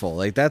wonderful.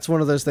 Like, that's one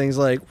of those things,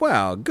 like,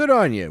 wow, good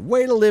on you.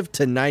 Way to live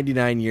to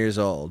 99 years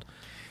old.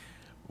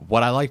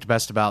 What I liked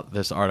best about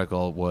this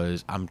article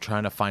was, I'm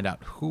trying to find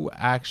out who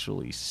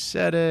actually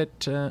said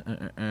it.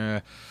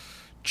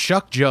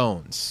 Chuck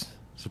Jones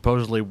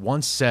supposedly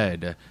once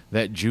said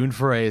that June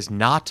Foray is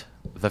not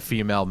the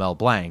female Mel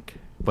Blanc,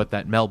 but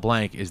that Mel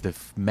Blanc is the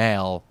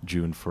male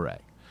June Foray.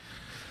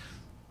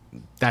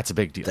 That's a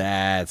big deal.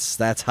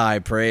 That's high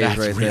praise That's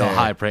right real there.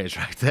 high praise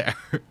right there.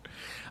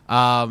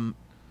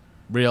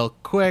 Real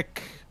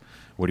quick,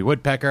 Woody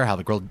Woodpecker, How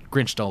the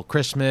Grinch Stole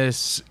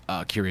Christmas,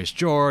 Curious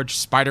George,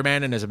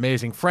 Spider-Man and His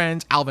Amazing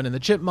Friends, Alvin and the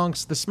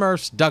Chipmunks, The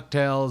Smurfs,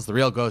 DuckTales, The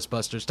Real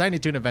Ghostbusters, Tiny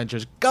Toon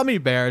Adventures, Gummy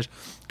Bears,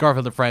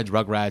 Garfield and Friends,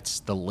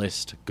 Rugrats, the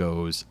list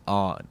goes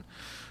on.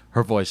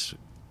 Her voice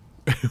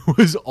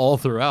was all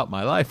throughout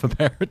my life,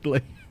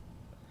 apparently.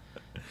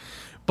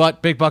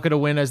 But big bucket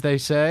of win, as they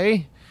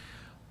say.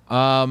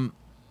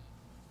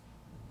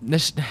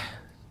 This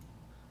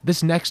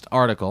next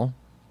article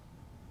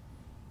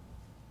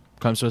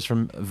comes to us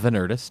from The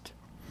Nerdist,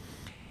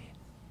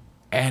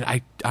 and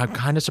I'm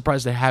kind of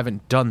surprised they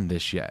haven't done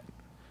this yet.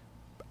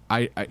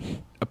 I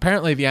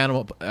apparently the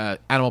Animal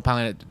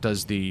Planet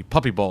does the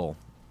Puppy Bowl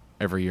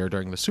every year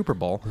during the Super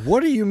Bowl.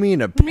 What do you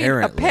mean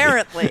apparently?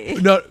 Apparently.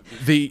 No,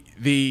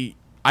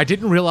 I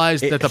didn't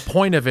realize that the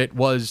point of it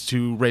was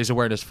to raise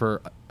awareness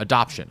for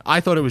adoption. I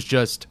thought it was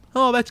just,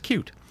 oh, that's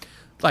cute.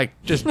 Like,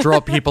 just draw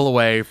people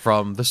away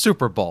from the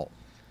Super Bowl.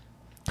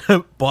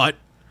 But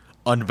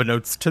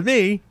unbeknownst to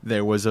me,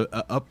 there was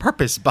a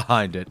purpose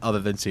behind it other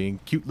than seeing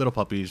cute little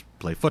puppies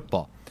play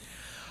football.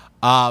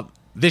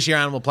 This year,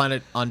 Animal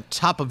Planet, on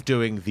top of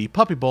doing the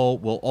Puppy Bowl,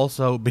 will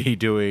also be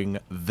doing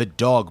the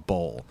Dog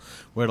Bowl,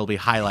 where it'll be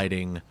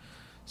highlighting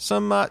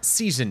some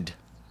seasoned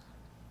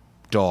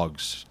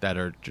dogs that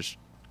are just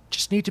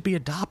need to be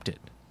adopted.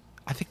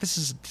 I think this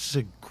is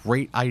a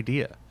great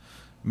idea.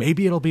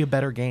 Maybe it'll be a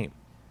better game.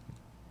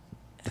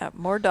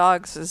 More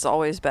dogs is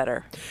always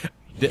better.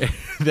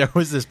 There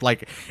was this,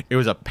 like, it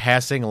was a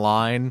passing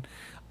line.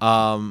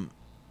 It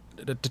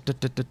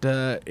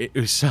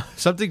was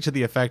something to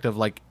the effect of,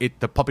 like,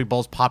 the Puppy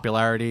Bowl's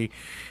popularity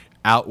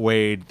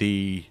outweighed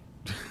the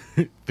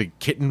the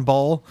kitten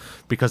bowl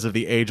because of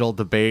the age-old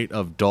debate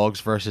of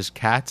dogs versus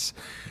cats.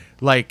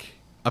 Like,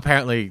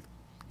 apparently,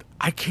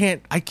 I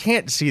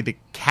can't see the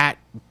cat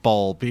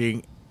bowl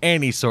being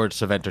any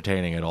sorts of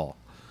entertaining at all.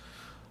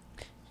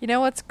 You know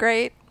what's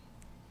great?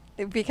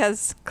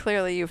 Because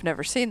clearly you've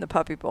never seen the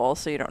Puppy Bowl,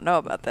 so you don't know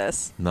about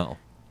this. No.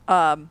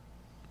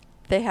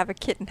 They have a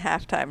kitten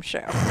halftime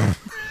show.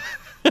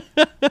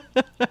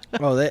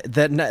 Oh, they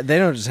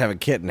don't just have a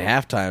kitten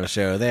halftime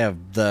show. They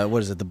have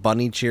the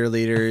bunny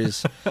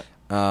cheerleaders,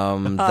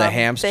 the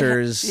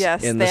hamsters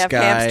in the sky. They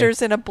have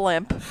hamsters in a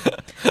blimp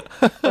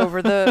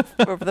over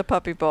the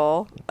Puppy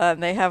Bowl.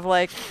 They have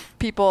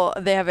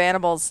they have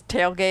animals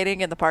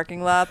tailgating in the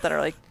parking lot that are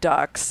like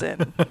ducks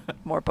and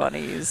more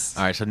bunnies.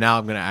 All right, so now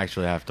I'm going to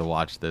actually have to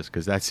watch this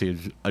because that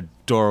seems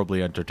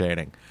adorably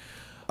entertaining.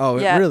 Oh,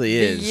 it really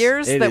is. The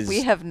years that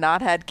we have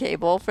not had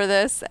cable for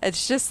this,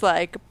 it's just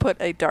like put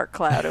a dark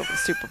cloud over the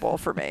Super Bowl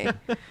for me.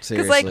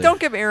 Because, don't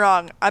get me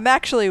wrong, I'm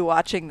actually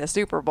watching the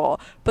Super Bowl,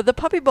 but the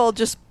Puppy Bowl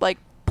just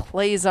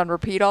plays on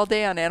repeat all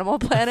day on Animal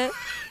Planet,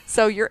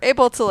 so you're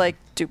able to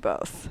do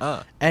both.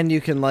 And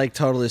you can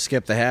totally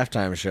skip the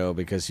halftime show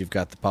because you've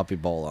got the Puppy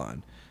Bowl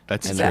on.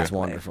 That's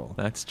wonderful.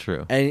 That's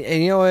true. And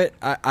you know what?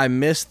 I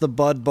miss the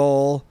Bud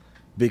Bowl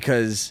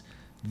because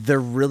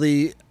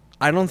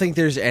I don't think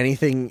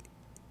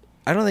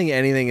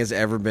anything has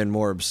ever been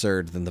more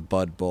absurd than the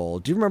Bud Bowl.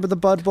 Do you remember the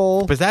Bud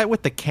Bowl? Was that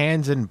with the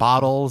cans and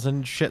bottles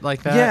and shit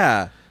like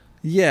that?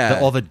 Yeah.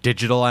 All the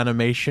digital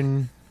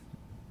animation.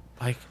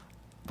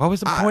 What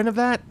was the point of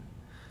that?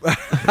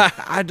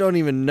 I don't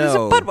even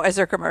know. It was a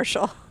Budweiser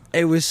commercial.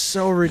 It was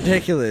so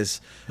ridiculous.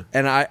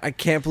 And I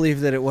can't believe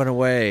that it went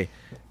away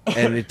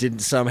and it didn't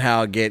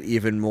somehow get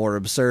even more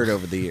absurd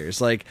over the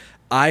years.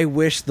 I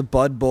wish the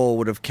Bud Bowl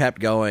would have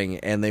kept going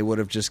and they would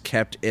have just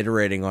kept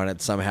iterating on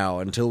it somehow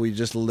until we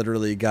just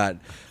literally got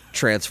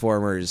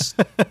Transformers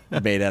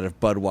made out of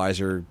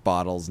Budweiser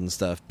bottles and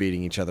stuff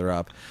beating each other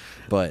up.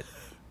 But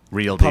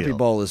Real Puppy deal.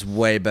 Bowl is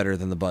way better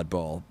than the Bud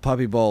Bowl.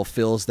 Puppy Bowl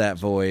fills that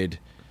void.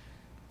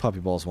 Puppy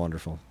Bowl's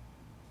wonderful.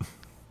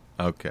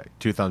 Okay,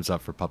 2 thumbs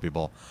up for Puppy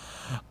Bowl.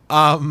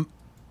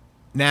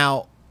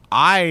 Now,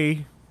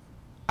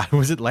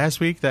 was it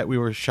last week that we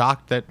were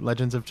shocked that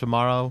Legends of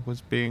Tomorrow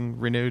was being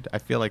renewed? I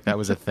feel like that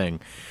was a thing.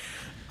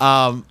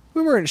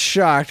 We weren't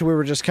shocked. We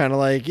were just kind of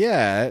like,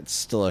 yeah, it's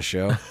still a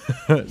show.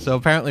 So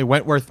apparently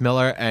Wentworth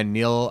Miller and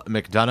Neil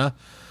McDonough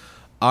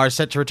are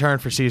set to return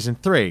for season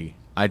 3.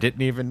 I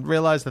didn't even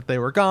realize that they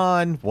were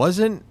gone.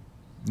 Wasn't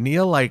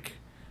Neil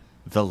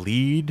the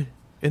lead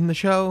in the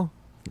show?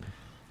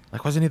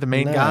 Wasn't he the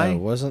main guy? No,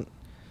 wasn't.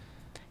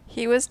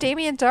 He was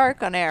Damien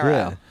Dark on Arrow.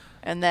 Yeah.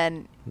 And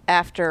then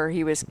after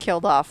he was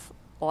killed off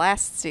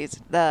last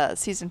season, the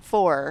season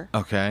 4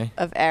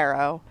 of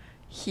Arrow,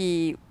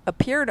 he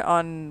appeared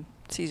on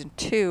season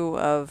 2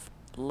 of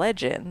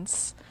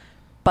Legends.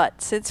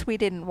 But since we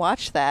didn't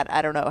watch that,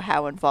 I don't know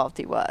how involved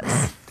he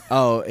was.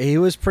 Oh, he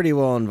was pretty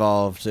well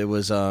involved. It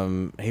was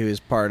he was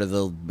part of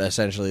the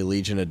essentially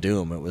Legion of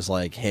Doom. It was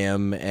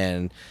him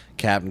and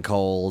Captain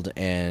Cold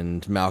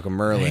and Malcolm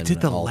Merlin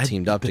all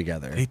teamed up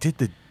together. They did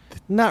the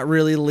not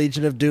really the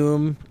Legion of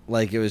Doom.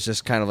 It was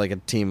just kind of like a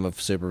team of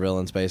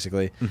supervillains,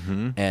 basically.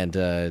 Mm-hmm.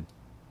 And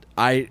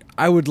I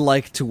would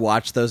like to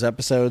watch those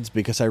episodes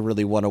because I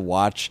really want to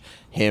watch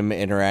him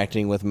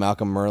interacting with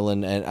Malcolm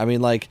Merlin. And I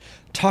mean,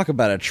 talk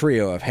about a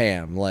trio of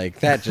ham.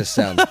 That just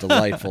sounds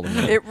delightful to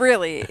me. It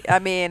really,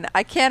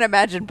 I can't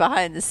imagine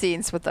behind the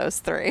scenes with those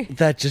three.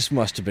 That just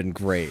must have been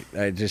great.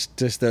 Just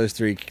those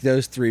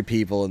three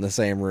people in the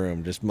same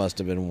room just must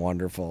have been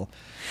wonderful.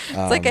 It's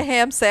like a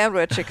ham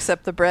sandwich,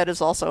 except the bread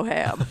is also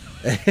ham.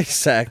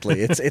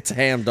 Exactly. It's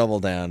ham double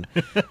down.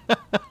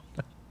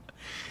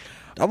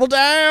 Double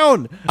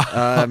down.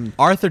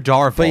 Arthur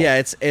Darvill. But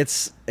yeah,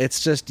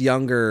 it's just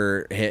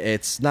younger.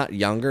 It's not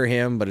younger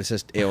him, but it's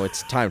just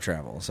it's time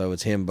travel. So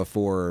it's him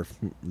before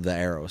the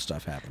Arrow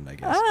stuff happened, I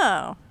guess.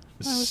 Oh, I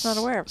was not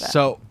aware of that.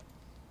 So,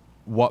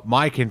 what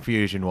my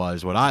confusion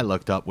was, what I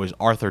looked up was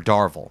Arthur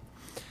Darvill.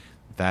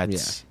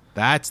 That's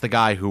the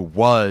guy who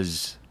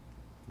was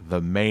the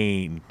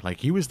main.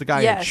 He was the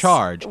guy in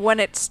charge when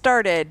it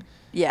started.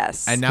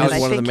 Yes, and that was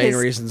one of the main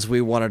reasons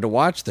we wanted to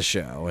watch the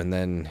show. And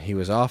then he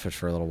was off it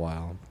for a little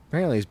while.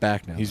 Apparently, he's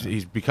back now.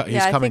 He's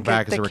coming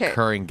back as a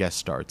recurring guest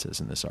star. It says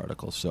in this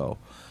article. So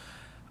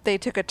they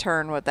took a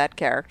turn with that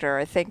character.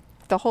 I think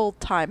the whole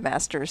Time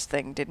Masters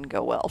thing didn't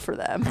go well for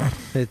them.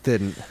 It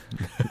didn't.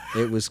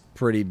 It was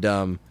pretty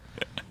dumb.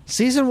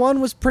 Season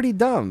 1 was pretty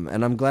dumb,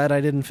 and I'm glad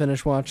I didn't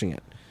finish watching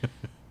it.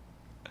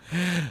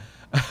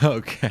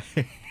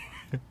 Okay.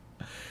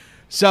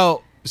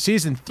 So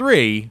season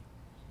 3.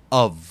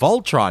 A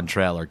Voltron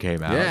trailer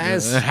came out.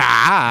 Yes.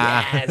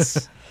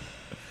 Yes.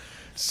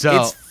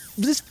 So it's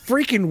this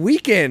freaking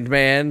weekend,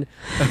 man.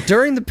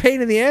 During the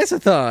Pain in the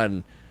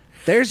Ass-a-thon.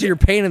 There's your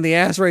pain in the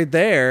ass right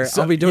there.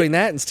 So, I'll be doing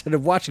that instead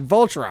of watching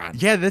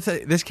Voltron. Yeah,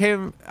 this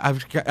came. I'm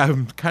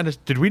kind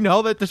of. Did we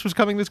know that this was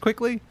coming this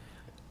quickly?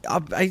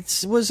 I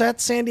was at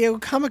San Diego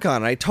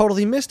Comic-Con. I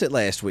totally missed it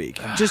last week.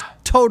 Just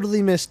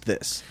totally missed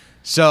this.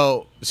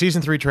 So,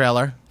 season 3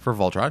 trailer for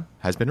Voltron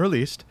has been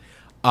released.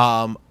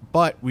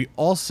 But we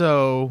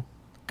also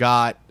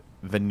got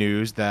the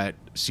news that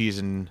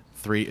season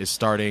 3 is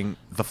starting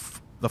the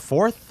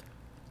 4th.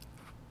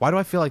 Why do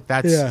I feel like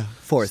that's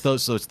 4th?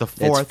 So it's the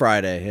 4th. It's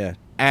Friday, yeah.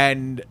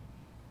 And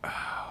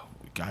I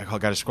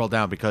got to scroll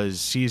down because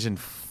season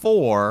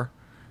 4,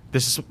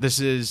 this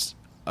is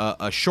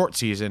a short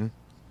season,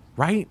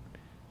 right?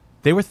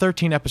 They were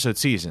 13 episode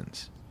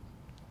seasons.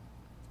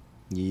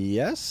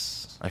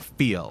 Yes, I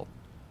feel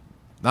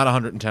not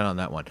 110 on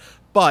that one,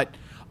 but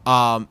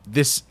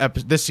this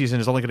season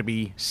is only going to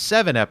be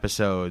 7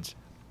 episodes.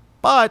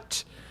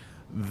 But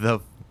the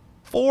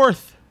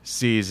 4th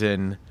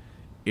season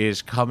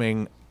is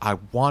coming. I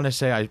want to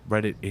say I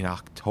read it in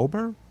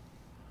October.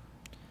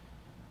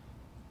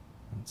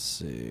 Let's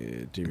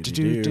see. Good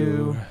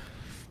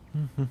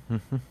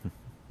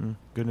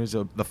news.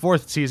 The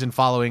 4th season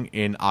following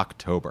in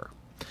October.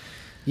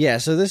 Yeah,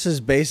 so this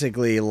is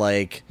basically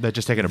like They're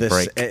just taking a this,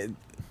 break.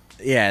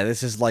 Yeah,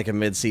 this is like a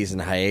mid-season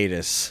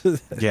hiatus.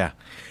 Yeah.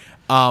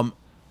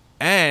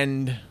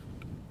 And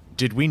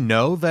did we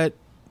know that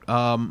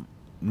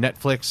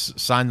Netflix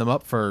signed them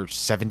up for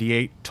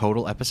 78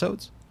 total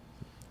episodes?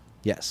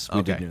 Yes, we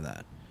Okay. did know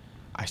that.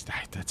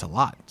 That's a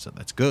lot. So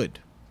that's good.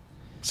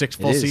 6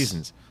 full It is.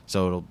 seasons.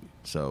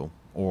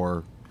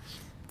 Or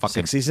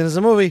fucking 6 seasons is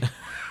a movie.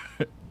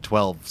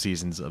 12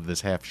 seasons of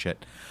this half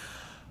shit.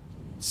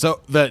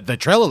 So the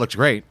trailer looks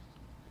great.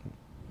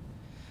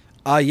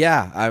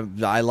 Yeah,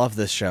 I love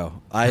this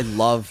show. I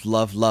love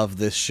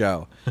this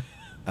show.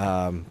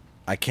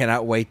 I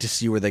cannot wait to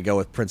see where they go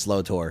with Prince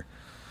Lotor,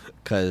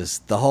 because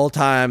the whole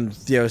time,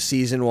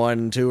 season 1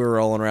 and 2 are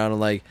rolling around, and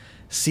like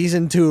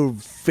season 2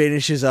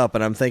 finishes up,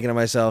 and I'm thinking to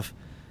myself,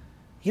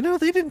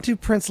 they didn't do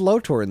Prince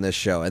Lotor in this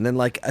show. And then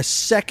like a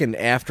second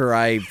after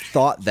I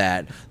thought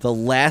that, the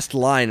last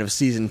line of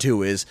season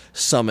 2 is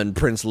summon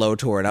Prince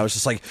Lotor, and I was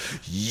just like,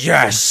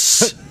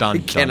 yes! Dun, I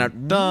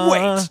cannot dun,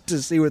 dun. wait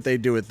to see what they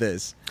do with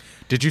this.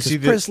 Did you see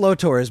Prince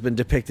Lotor has been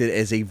depicted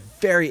as a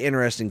very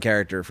interesting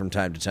character from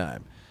time to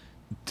time.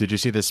 Did you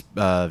see this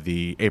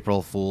the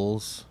April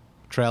Fool's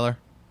trailer?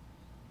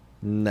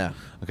 No.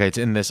 Okay, it's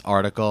in this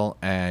article,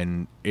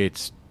 and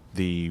it's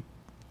the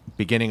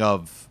beginning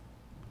of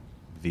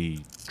the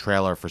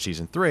trailer for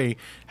season 3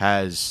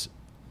 has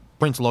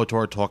Prince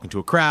Lotor talking to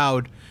a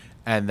crowd,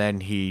 and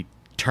then he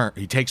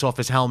takes off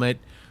his helmet,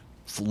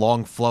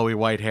 long flowy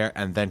white hair,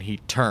 and then he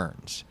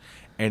turns.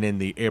 And in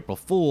the April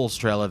Fool's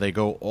trailer, they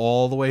go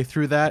all the way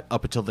through that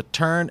up until the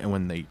turn, and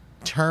when they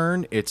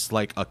turn, it's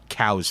like a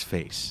cow's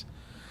face.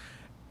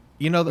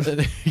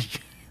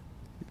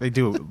 They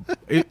do.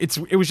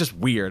 It was just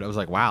weird. I was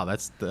like, wow,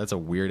 that's a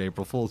weird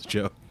April Fool's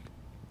joke.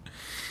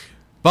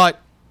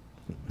 But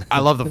I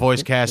love the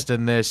voice cast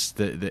in this.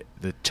 The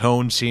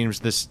tone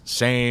seems the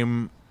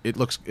same. It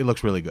looks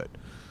really good.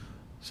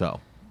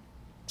 So,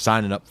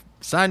 sign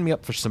me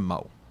up for some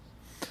mo.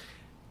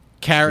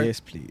 Karen, Yes,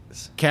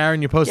 please.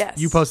 Karen, you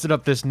Yes. posted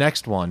up this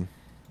next one,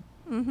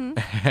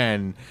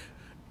 and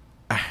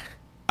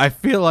I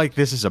feel like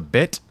this is a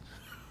bit,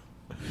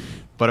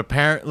 but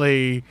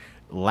apparently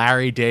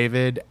Larry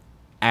David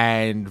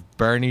and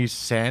Bernie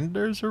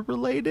Sanders are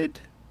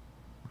related.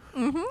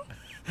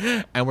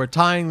 And we're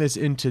tying this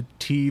into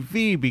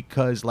TV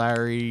because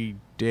Larry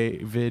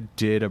David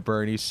did a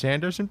Bernie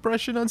Sanders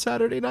impression on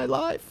Saturday Night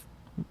Live.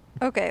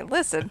 Okay,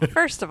 listen.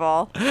 First of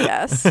all,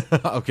 yes.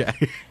 Okay.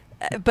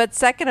 But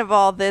second of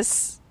all,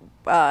 this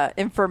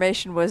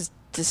information was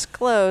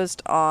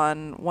disclosed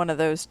on one of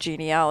those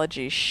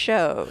genealogy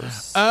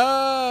shows.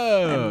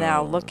 Oh. I'm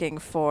now looking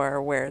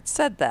for where it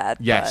said that.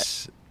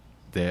 Yes.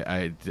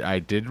 I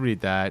did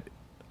read that.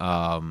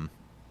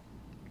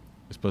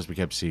 It's supposed to be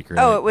kept secret.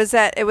 Oh, it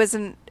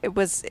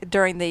was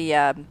during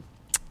the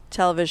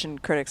Television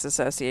Critics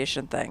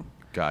Association thing,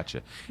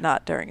 Gotcha.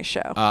 not during a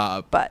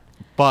show.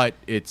 But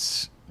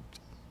it's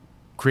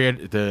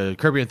the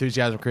Curb Your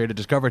Enthusiasm creator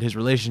discovered his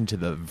relation to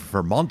the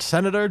Vermont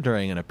senator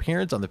during an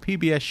appearance on the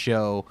PBS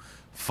show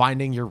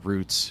Finding Your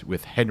Roots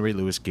with Henry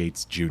Louis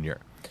Gates Jr.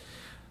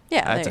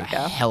 Yeah, That's there a you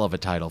go. hell of a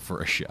title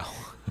for a show.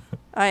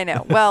 I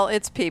know. Well,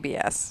 it's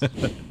PBS.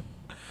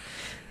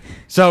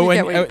 So You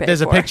get what you pay there's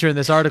a for. picture in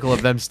this article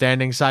of them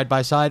standing side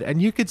by side, and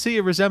you could see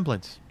a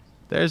resemblance.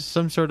 There's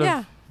some sort of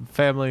Yeah.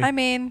 family. I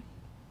mean,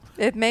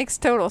 it makes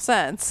total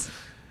sense.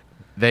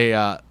 They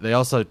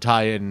also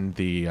tie in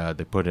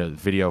they put a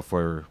video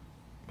for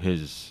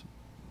his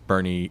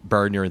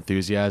Burn Your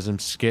Enthusiasm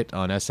skit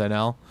on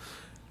SNL.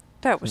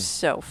 That was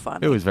so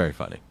funny. It was very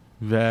funny.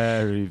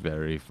 Very,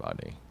 very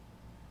funny.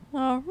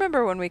 Oh,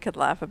 remember when we could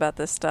laugh about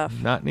this stuff?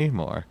 Not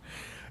anymore.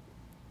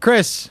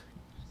 Chris,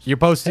 you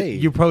posted Hey.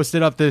 you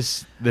posted up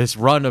this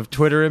run of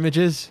Twitter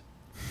images.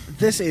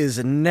 This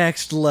is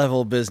next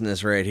level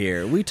business right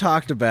here. We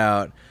talked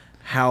about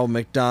how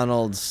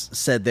McDonald's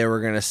said they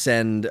were going to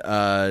send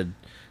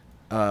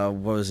what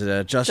was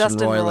it? Justin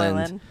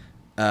Roiland.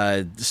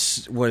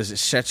 What is it?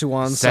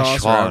 Szechuan sauce,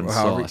 Szechuan or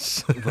however,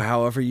 sauce.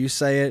 however you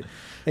say it.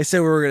 They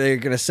said they're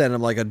going to send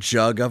him like a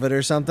jug of it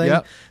or something.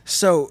 Yep.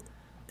 So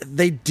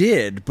They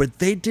did, but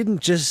they didn't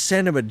just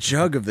send him a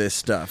jug of this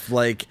stuff.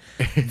 Like,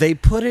 they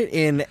put it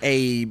in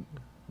a,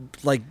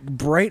 like,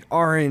 bright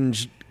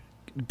orange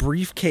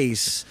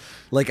briefcase,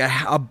 like a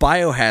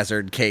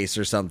biohazard case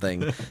or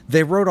something.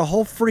 They wrote a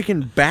whole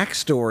freaking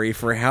backstory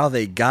for how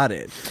they got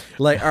it.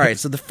 Like, all right,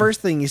 so the first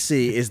thing you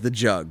see is the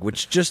jug,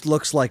 which just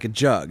looks like a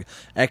jug,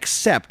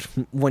 except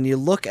when you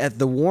look at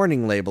the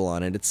warning label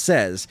on it, it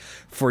says,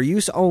 for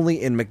use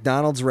only in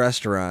McDonald's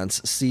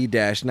restaurants,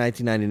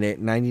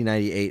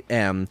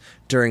 C-1998M,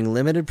 during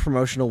limited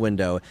promotional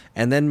window,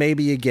 and then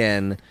maybe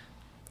again...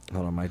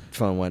 Hold on, my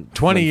phone went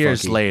 20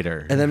 years funky.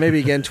 later. And then maybe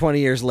again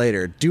 20 years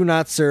later. Do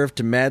not serve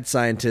to mad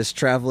scientists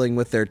traveling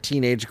with their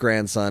teenage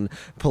grandson,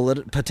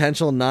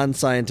 potential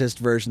non-scientist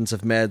versions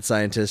of mad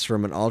scientists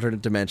from an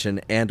alternate dimension,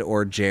 and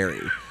or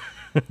Jerry.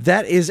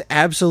 That is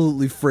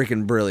absolutely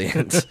freaking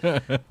brilliant.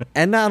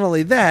 And not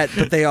only that,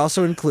 but they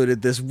also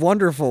included this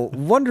wonderful,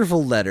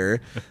 wonderful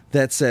letter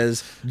that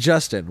says,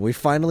 Justin, we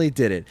finally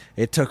did it.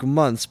 It took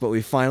months, but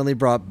we finally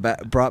brought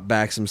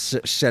back some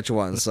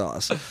Szechuan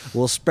sauce.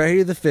 We'll spare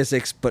you the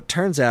physics, but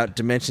turns out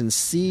dimension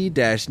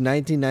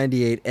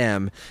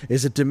C-1998M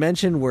is a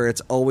dimension where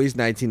it's always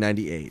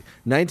 1998.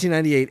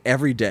 1998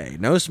 every day.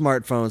 No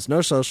smartphones,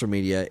 no social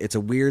media. It's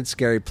a weird,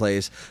 scary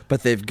place,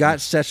 but they've got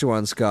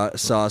Szechuan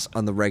sauce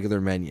on the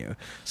regular menu.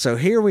 So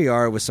here we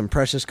are with some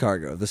precious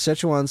cargo, the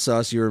Szechuan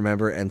sauce you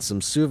remember, and some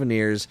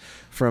souvenirs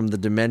from the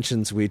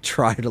dimensions we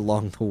tried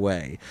along the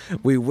way.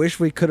 We wish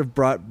we could have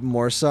brought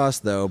more sauce,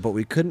 though, but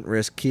we couldn't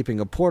risk keeping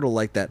a portal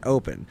like that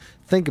open.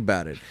 Think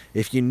about it.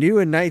 If you knew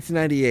in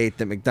 1998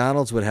 that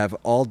McDonald's would have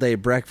all-day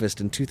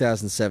breakfast in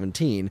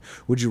 2017,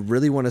 would you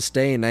really want to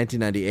stay in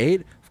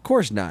 1998? Of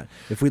course not.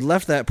 If we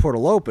left that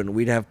portal open,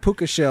 we'd have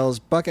puka shells,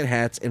 bucket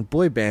hats, and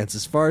boy bands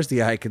as far as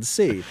the eye can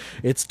see.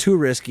 It's too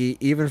risky,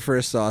 even for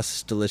a sauce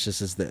as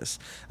delicious as this.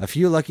 A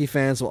few lucky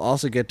fans will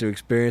also get to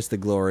experience the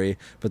glory,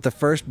 but the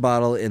first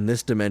bottle in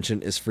this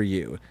dimension is for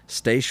you.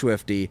 Stay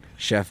swifty,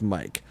 Chef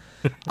Mike.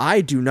 I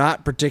do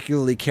not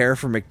particularly care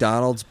for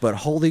McDonald's, but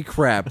holy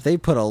crap, they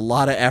put a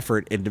lot of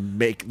effort into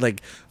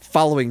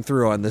following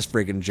through on this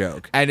friggin'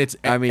 joke. And it's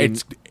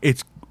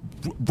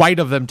right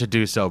of them to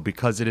do so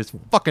because it is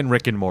fucking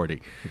Rick and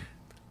Morty.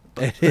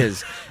 It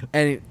is.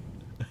 And,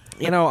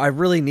 I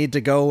really need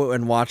to go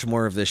and watch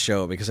more of this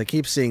show because I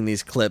keep seeing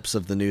these clips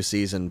of the new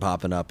season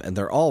popping up and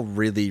they're all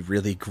really,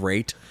 really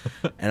great.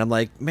 And I'm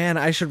like, man,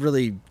 I should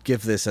really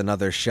give this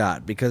another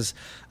shot because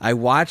I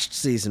watched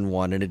season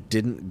 1 and it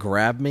didn't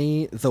grab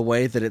me the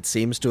way that it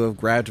seems to have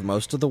grabbed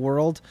most of the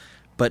world.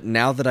 But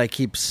now that I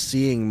keep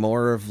seeing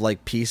more of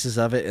pieces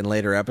of it in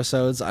later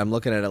episodes, I'm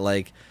looking at it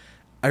like,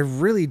 I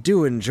really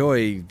do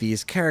enjoy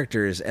these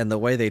characters and the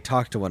way they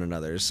talk to one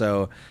another,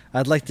 so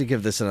I'd like to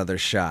give this another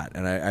shot,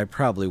 and I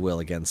probably will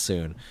again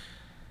soon.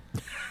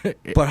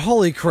 But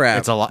holy crap,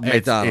 it's a lot,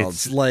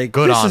 McDonald's. It's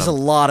this is a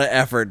lot of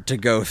effort to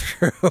go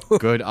through.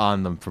 Good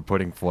on them for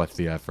putting forth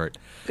the effort.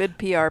 Good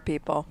PR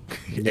people.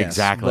 Yes,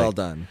 exactly. Well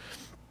done.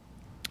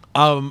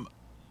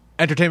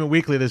 Entertainment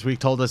Weekly this week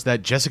told us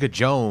that Jessica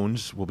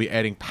Jones will be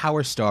adding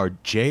Power star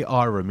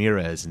J.R.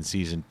 Ramirez in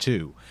season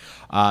 2.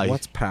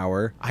 What's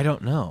Power? I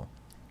don't know.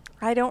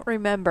 I don't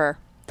remember.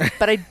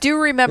 But I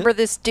do remember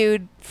this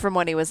dude from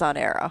when he was on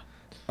Arrow.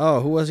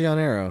 Oh, who was he on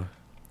Arrow?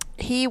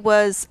 He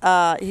was,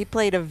 he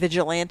played a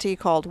vigilante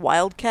called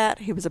Wildcat.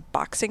 He was a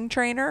boxing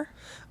trainer.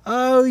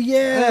 Oh,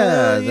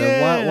 yeah.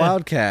 Yeah. The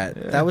Wildcat.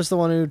 Yeah. That was the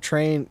one who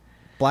trained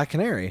Black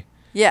Canary.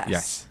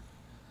 Yes.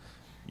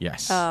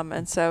 Yes.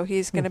 And so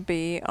he's going to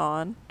be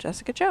on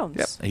Jessica Jones.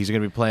 Yep. He's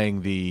going to be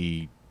playing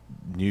the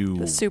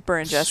super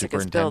in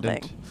Jessica's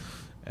building.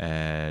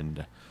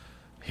 And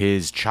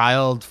his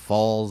child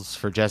falls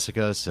for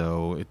Jessica,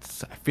 so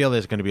I feel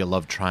there's going to be a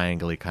love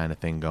triangle-y kind of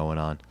thing going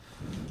on.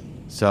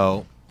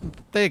 So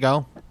there you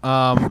go.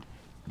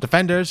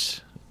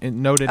 Defenders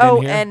noted in here.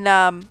 Oh,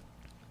 and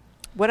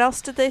what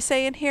else did they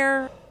say in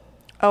here?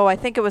 Oh, I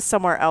think it was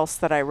somewhere else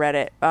that I read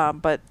it.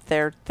 But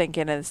they're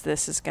thinking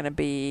this is going to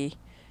be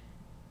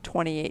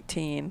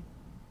 2018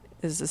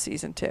 is the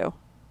season 2.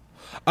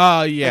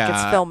 Yeah.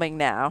 It's filming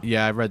now.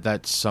 Yeah, I read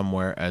that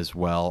somewhere as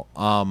well.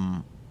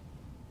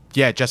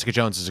 Yeah, Jessica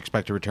Jones is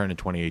expected to return in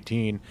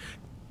 2018.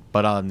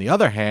 But on the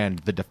other hand,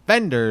 The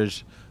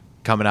Defenders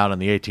coming out on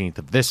the 18th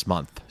of this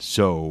month.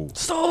 So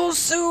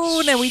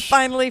soon, and we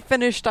finally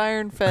finished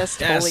Iron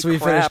Fist. Yes, Holy we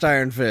crap. finished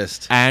Iron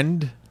Fist.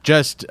 And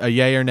just a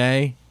yay or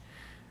nay?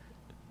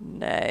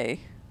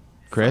 Nay.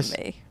 Chris?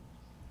 From me.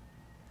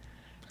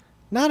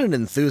 Not an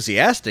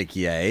enthusiastic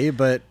yay,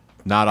 but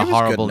Not a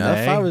horrible good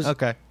enough. nay?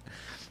 Okay.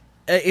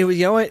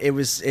 It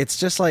was, it's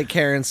just like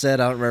Karen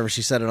said. I don't remember if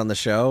she said it on the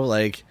show.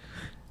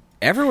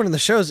 Everyone in the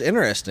show is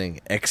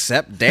interesting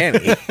except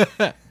Danny.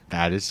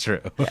 That is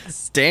true.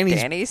 Yes.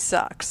 Danny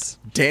sucks.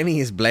 Danny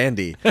is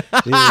blandy.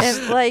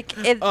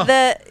 And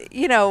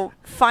the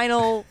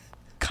final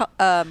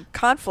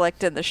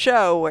conflict in the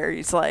show where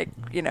he's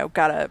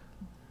gotta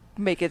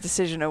make a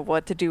decision of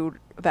what to do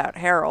about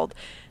Harold,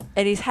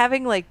 and he's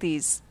having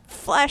these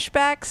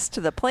flashbacks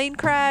to the plane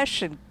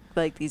crash and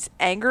these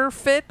anger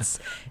fits,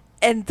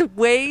 and the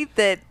way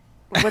that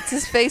what's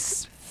his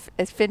face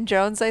Finn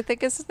Jones, I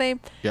think is his name.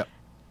 Yep.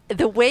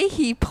 The way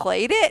he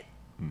played it,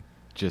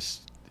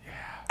 Just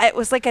it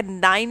was like a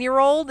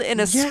 9-year-old in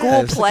a Yeah, school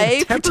it was like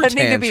play a temper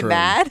pretending to be tantrum.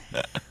 mad.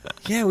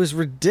 Yeah, it was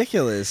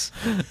ridiculous.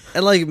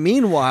 And like,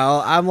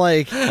 meanwhile, I'm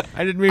like,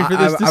 I didn't mean for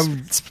this to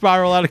I'm-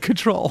 spiral out of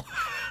control.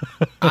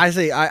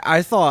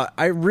 I thought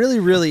I really,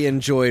 really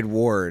enjoyed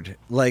Ward.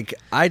 Like,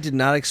 I did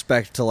not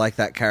expect to like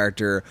that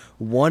character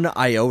one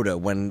iota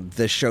when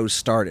the show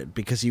started,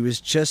 because he was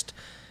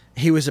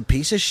a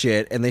piece of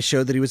shit, and they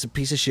showed that he was a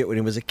piece of shit when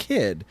he was a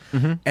kid.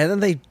 And then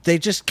they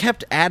just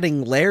kept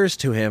adding layers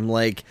to him.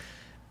 Like,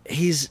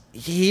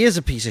 he is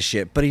a piece of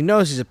shit, but he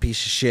knows he's a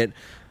piece of shit,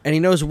 and he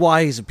knows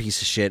why he's a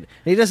piece of shit, and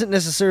he doesn't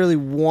necessarily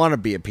want to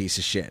be a piece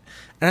of shit.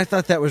 And I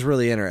thought that was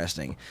really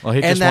interesting. Well,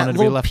 he and just that wanted to be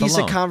little left piece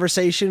alone. of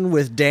conversation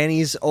with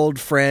Danny's old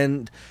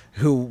friend,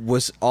 who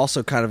was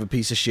also kind of a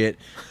piece of shit,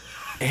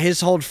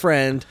 his old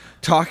friend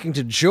talking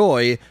to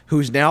Joy,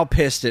 who's now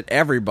pissed at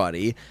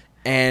everybody,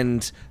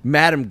 and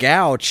Madame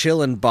Gao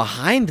chilling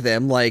behind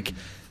them. Like,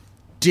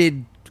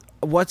 did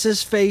what's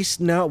his face?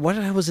 No, what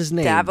was his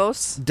name?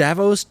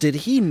 Davos. Did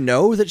he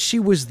know that she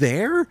was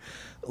there?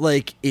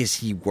 Like, is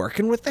he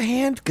working with the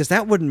Hand? Because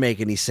that wouldn't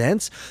make any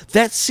sense.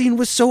 That scene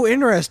was so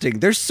interesting.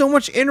 There's so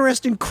much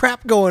interesting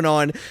crap going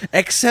on,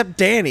 except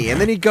Danny.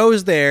 And then he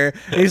goes there,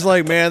 and he's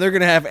like, man, they're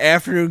going to have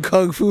afternoon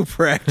kung fu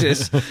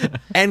practice.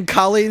 And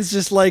Colleen's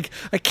just like,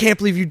 I can't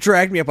believe you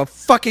dragged me up a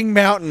fucking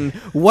mountain.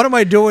 What am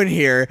I doing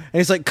here? And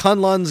he's like,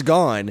 Kunlun's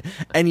gone.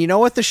 And you know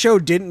what the show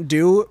didn't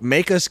do?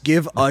 Make us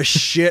give a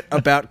shit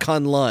about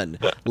Kunlun.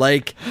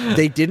 Like,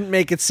 they didn't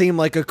make it seem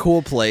like a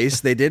cool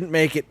place. They didn't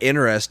make it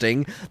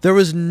interesting. There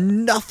was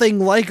nothing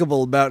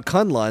likable about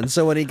Kunlun.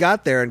 So when he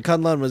got there and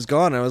Kunlun was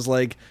gone, I was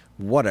like,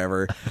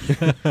 whatever.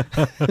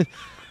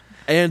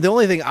 And the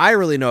only thing I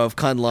really know of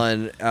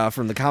Kunlun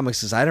from the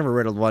comics is I never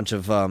read a lot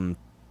of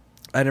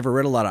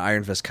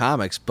Iron Fist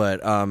comics,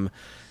 but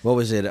what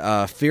was it?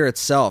 Fear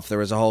Itself. There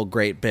was a whole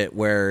great bit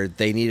where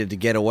they needed to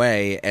get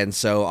away, and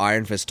so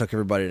Iron Fist took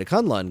everybody to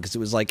Kunlun because it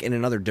was like in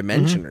another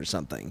dimension or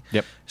something.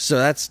 Yep. So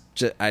it's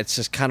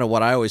just kind of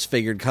what I always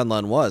figured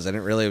Kunlun was. I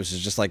didn't really. It was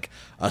just like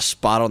a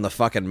spot on the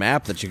fucking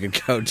map that you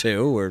could go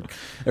to, or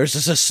there's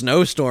just a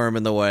snowstorm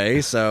in the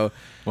way. So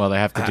Well, they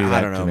have to do I that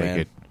don't know, to make man.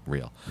 it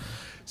real.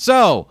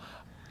 So,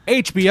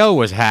 HBO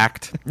was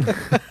hacked.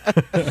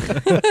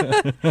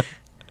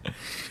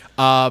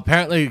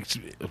 Apparently,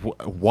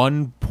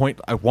 1.5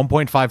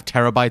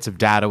 terabytes of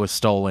data was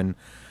stolen.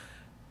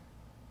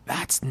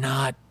 That's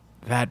not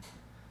that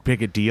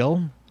big a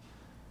deal.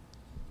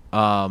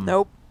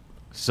 Nope.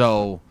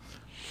 So,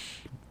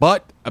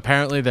 but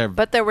apparently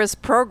But there was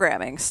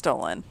programming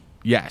stolen.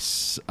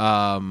 yes.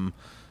 There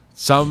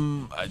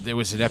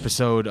was an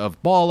episode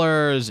of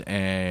Ballers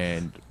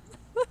and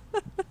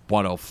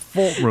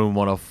 104, Room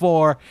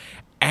 104,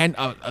 and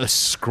a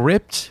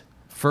script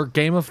for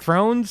Game of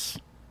Thrones.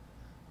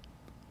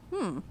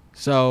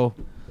 So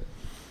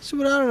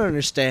what I don't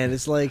understand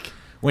is like,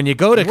 when you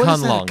go to what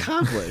does that Kunlun,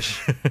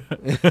 accomplish?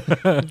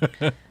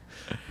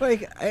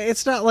 Like,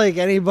 it's not like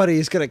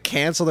anybody's gonna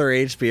cancel their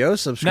HBO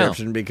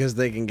subscription because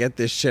they can get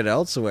this shit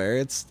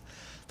elsewhere.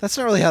 That's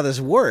not really how this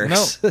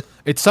works. no,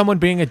 it's someone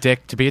being a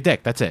dick to be a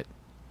dick. That's it.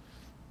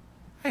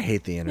 I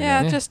hate the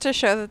internet. Yeah, just to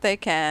show that they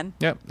can.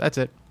 Yep, that's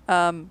it.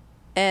 And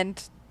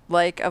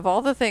like, of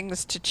all the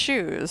things to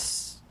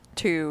choose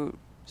to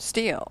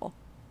steal,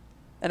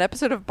 an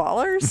episode of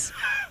Ballers?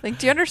 Like,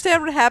 do you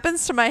understand what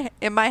happens to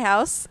in my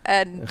house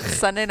and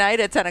Sunday night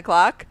at 10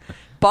 o'clock?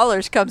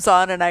 Ballers comes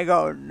on and I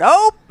go,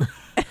 nope.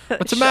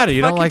 What's the matter?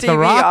 You don't like The TV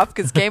Rock? off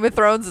because Game of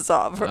Thrones is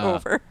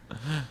over.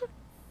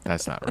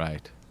 That's not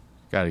right.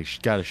 Gotta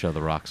show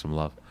The Rock some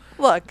love.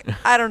 Look,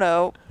 I don't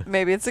know.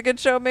 Maybe it's a good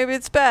show. Maybe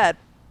it's bad.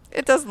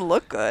 It doesn't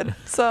look good,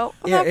 so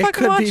I'm Yeah, not it fucking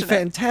could be watching it.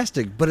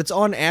 fantastic, but it's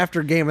on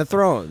after Game of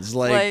Thrones.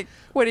 Like,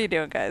 what are you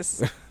doing,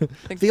 guys?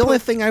 Like, the only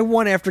thing I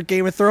want after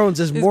Game of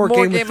Thrones is more more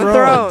Game of Game of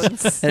Thrones.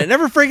 Thrones. And it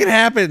never freaking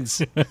happens.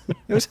 You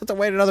just have to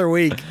wait another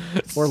week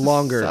or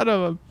longer. Son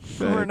of a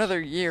for bitch. another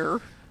year.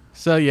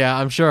 So yeah,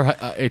 I'm sure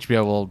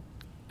HBO will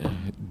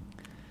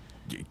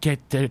get.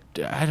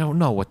 I don't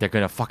know what they're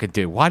gonna fucking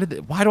do. Why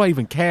do I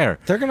even care?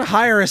 They're going to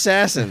hire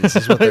assassins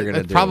is what they're going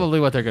to That's do. probably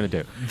what they're gonna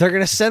do. They're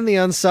going to send the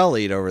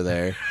Unsullied over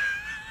there.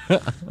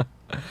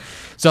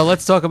 So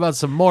let's talk about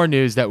some more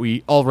news that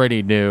we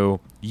already knew.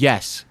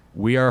 Yes,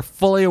 we are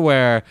fully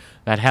aware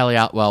that Haley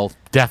Atwell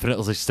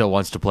definitely still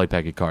wants to play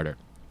Peggy Carter.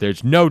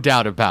 There's no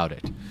doubt about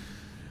it.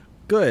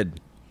 Good.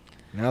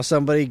 Now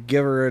somebody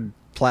give her a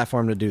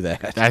platform to do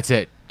that. That's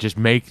it. Just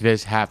make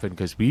this happen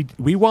because we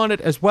want it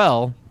as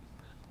well.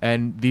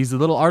 And these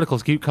little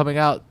articles keep coming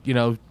out,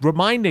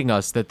 reminding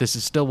us that this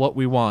is still what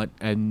we want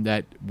and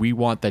that we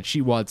want that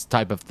she wants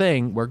type of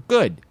thing. We're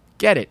good.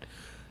 Get it.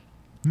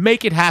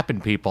 Make it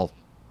happen, people.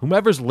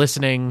 Whomever's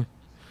listening,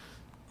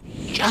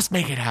 just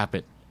make it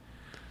happen.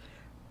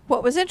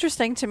 What was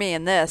interesting to me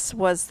in this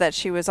was that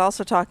she was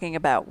also talking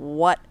about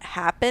what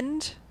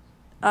happened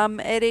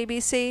at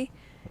ABC,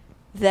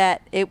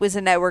 that it was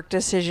a network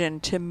decision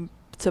to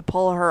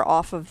pull her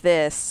off of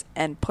this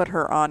and put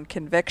her on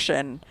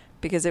Conviction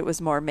because it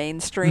was more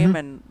mainstream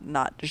and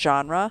not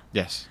genre.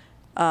 Yes.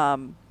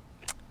 And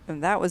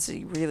that was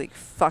a really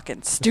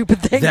fucking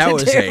stupid thing That to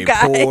was do, a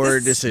guys. poor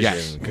decision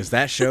Yes. because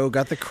that show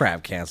got the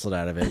crap canceled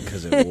out of it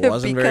because it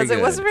wasn't very because good.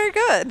 it wasn't very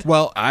good.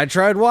 Well, I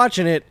tried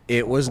watching it.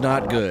 It was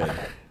not good.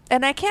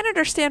 And I can't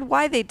understand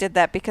why they did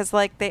that because,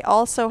 like, they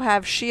also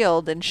have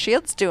S.H.I.E.L.D. and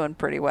S.H.I.E.L.D.'s doing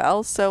pretty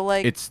well. So,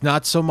 like, it's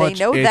not so they much.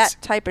 know it's,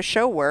 that type of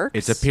show works.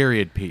 It's a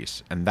period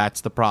piece, and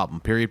that's the problem.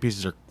 Period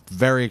pieces are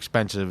very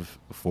expensive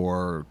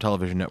for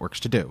television networks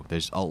to do.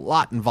 There's a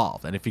lot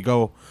involved, and if you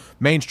go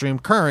mainstream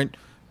current,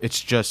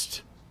 it's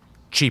just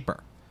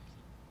cheaper.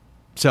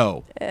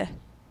 So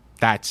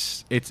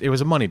that's it. It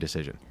was a money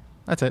decision.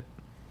 That's it.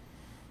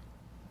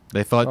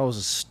 They thought That was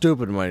a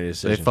stupid money they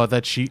decision. thought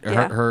that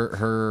Yeah.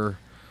 her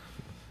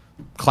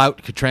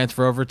clout could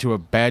transfer over to a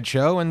bad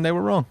show, and they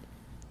were wrong.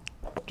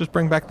 Just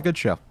bring back the good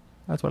show.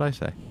 That's what I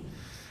say.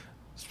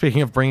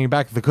 Speaking of bringing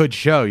back the good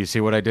show, you see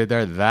what I did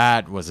there?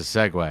 That was a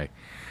segue.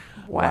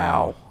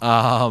 Wow.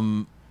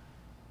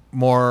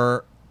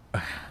 More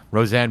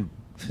Roseanne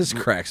This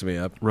cracks me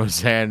up.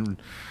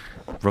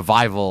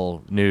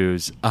 revival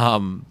news.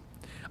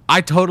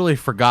 I totally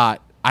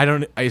forgot.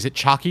 Is it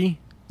Chalky?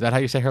 Is that how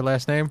you say her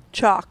last name?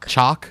 Chalk.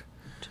 Chalk?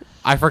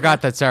 I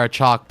forgot that Sarah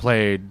Chalk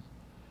played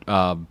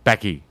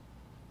Becky.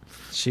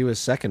 She was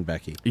second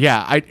Becky.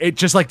 Yeah, it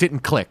just like didn't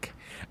click.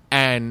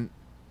 And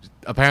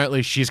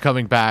apparently she's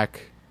coming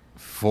back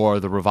for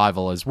the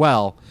revival as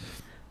well.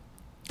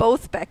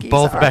 Both Beckys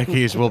Both are.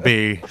 Beckys will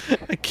be,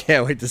 I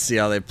can't wait to see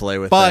how they play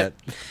with but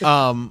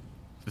that.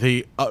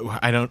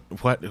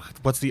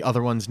 what's the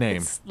other one's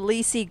name? It's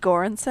Lacey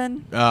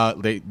Goranson.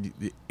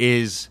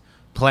 Is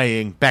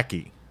playing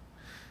Becky.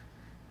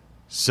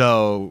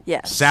 So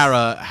Yes.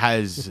 Sarah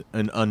has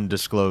an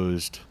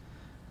undisclosed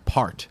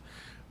part.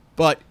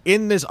 But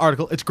in this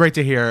article, it's great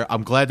to hear.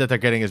 I'm glad that they're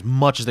getting as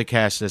much as they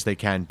cast as they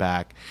can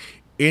back.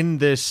 In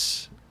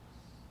this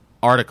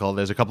article,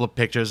 there's a couple of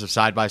pictures of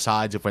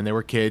side-by-sides of when they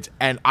were kids,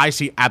 and I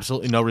see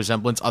absolutely no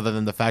resemblance other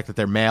than the fact that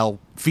they're male,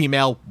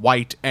 female,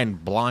 white,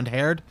 and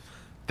blonde-haired.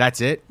 That's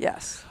it.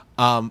 Yes.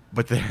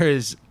 But there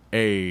is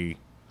a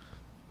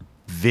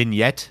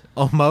vignette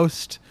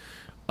almost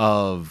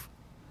of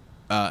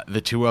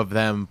the two of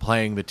them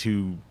playing the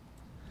two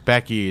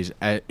Beckys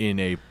in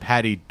a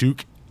Patty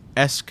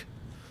Duke-esque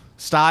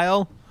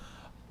style.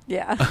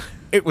 Yeah.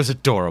 It was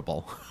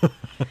adorable.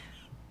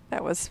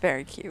 That was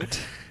very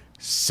cute.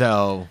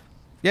 So,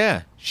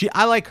 yeah,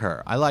 I like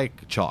her. I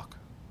like Chalk.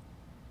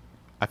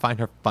 I find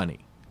her funny,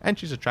 and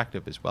she's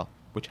attractive as well,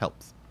 which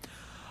helps.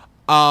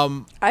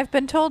 I've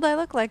been told I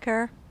look like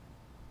her.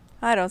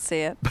 I don't see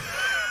it.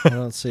 I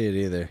don't see it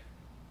either.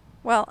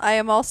 Well, I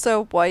am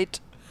also white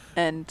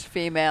and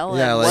female.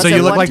 Yeah, and like, was So at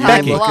you look one like time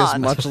Becky. You look as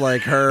blonde. much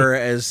like her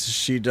as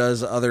she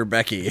does other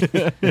Becky.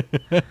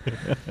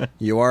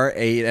 You are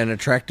an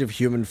attractive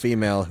human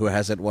female who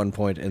has at one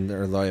point in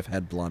their life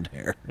had blonde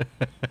hair.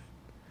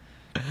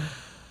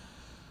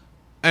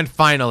 And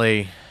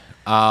finally,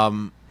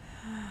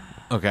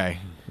 okay,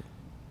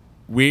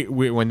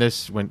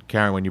 when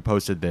Karen, when you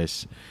posted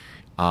this,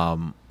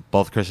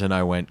 both Chris and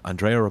I went,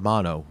 Andrea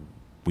Romano.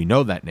 We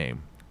know that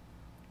name.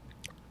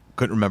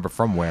 Couldn't remember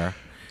from where,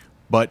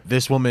 but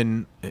this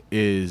woman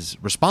is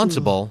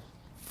responsible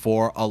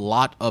for a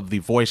lot of the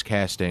voice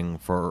casting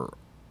for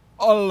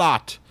a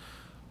lot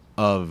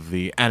of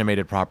the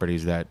animated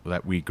properties that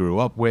we grew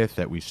up with,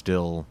 that we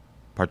still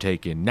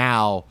partake in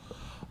now.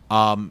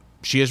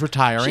 She is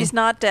retiring. She's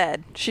not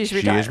dead. She's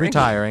retiring. She is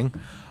retiring.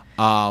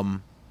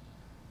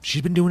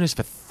 She's been doing this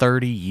for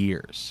 30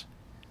 years.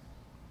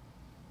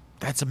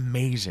 That's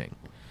amazing.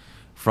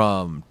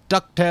 From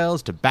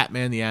DuckTales to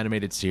Batman the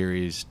Animated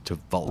Series to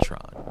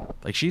Voltron.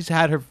 Like, she's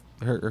had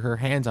her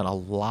hands on a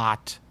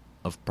lot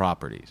of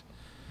properties.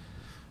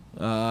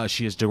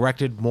 She has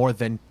directed more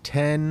than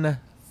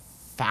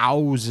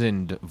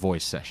 10,000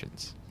 voice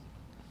sessions.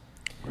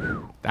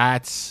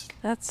 That's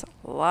A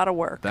lot of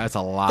work.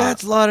 a lot.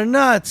 That's a lot of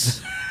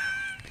nuts.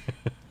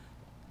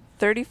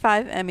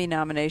 35 Emmy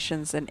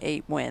nominations and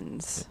 8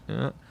 wins.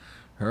 Yeah.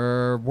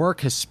 Her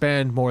work has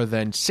spanned more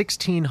than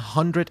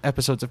 1,600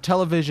 episodes of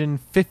television,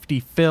 50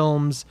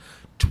 films,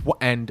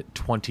 and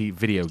 20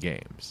 video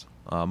games.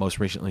 Most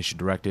recently, she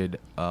directed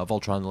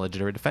Voltron: The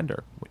Legendary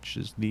Defender, which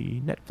is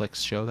the Netflix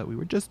show that we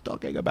were just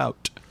talking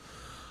about.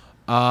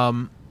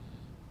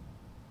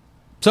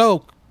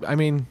 So, I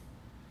mean,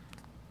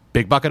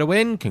 big bucket of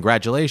win.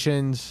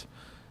 Congratulations.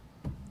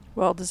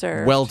 Well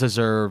deserved.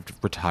 Well-deserved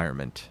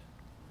retirement.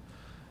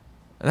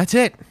 And that's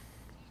it.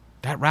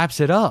 That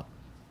wraps it up.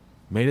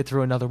 Made it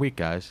through another week,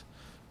 guys.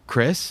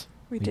 Chris,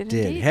 we We did,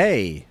 did. indeed.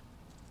 Hey,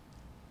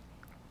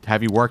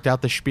 have you worked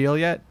out the spiel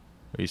yet?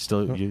 Are you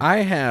still? I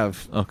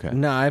have. Okay.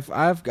 No,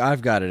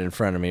 I've got it in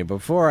front of me.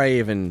 Before I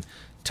even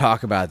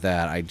talk about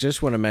that, I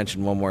just want to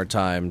mention one more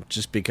time,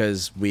 just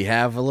because we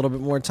have a little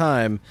bit more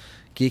time.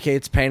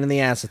 Geekate's Pain in the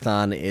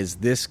Assathon is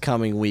this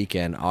coming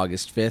weekend,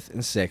 August 5th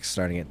and 6th,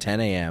 starting at 10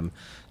 a.m.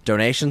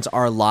 Donations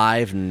are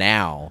live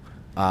now.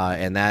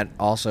 And that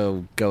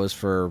also goes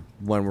for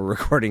when we're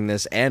recording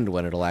this and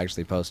when it'll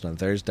actually post on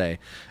Thursday.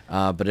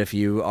 But if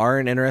you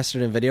aren't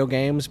interested in video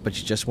games, but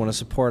you just want to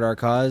support our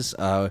cause,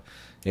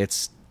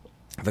 it's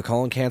the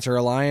Colon Cancer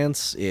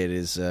Alliance. It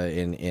is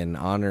in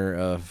honor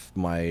of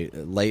my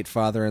late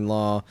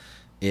father-in-law.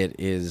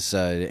 It's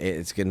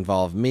going to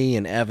involve me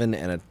and Evan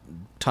and a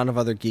ton of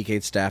other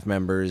Geekade staff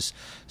members,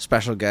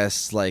 special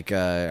guests like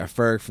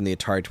Ferg from the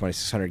Atari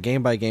 2600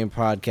 Game by Game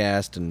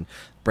podcast, and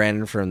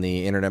Brandon from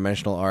the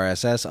Interdimensional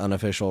RSS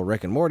unofficial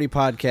Rick and Morty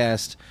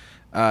podcast.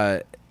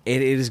 It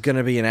is going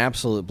to be an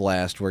absolute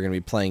blast. We're going to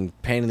be playing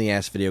pain in the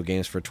ass video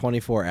games for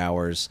 24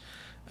 hours.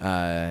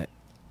 There's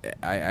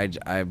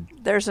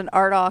an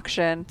art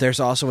auction. There's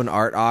also an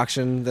art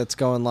auction that's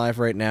going live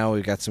right now.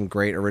 We've got some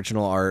great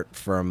original art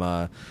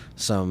from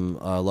some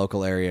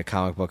local area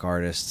comic book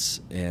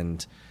artists,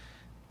 and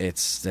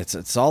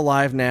it's all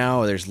live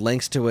now. There's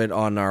links to it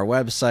on our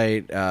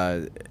website.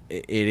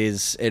 It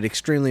is an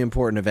extremely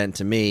important event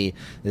to me.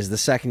 This is the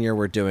second year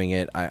we're doing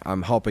it.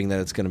 I'm hoping that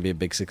it's going to be a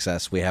big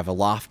success. We have a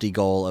lofty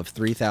goal of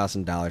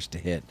 $3,000 to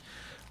hit.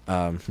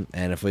 And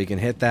if we can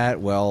hit that,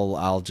 well,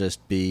 I'll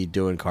just be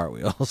doing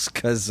cartwheels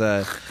because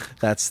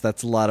that's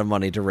a lot of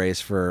money to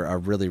raise for a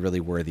really, really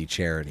worthy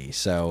charity.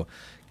 So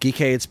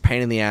Geekade's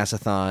Pain in the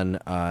Assathon,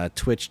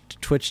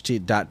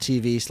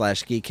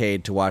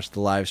 twitch.tv/Geekade to watch the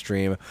live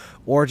stream,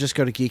 or just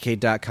go to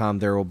geekade.com.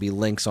 There will be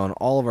links on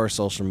all of our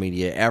social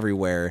media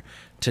everywhere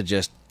to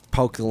just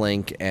poke the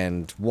link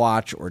and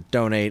watch or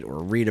donate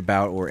or read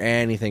about or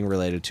anything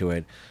related to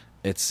it.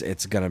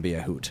 It's going to be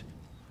a hoot.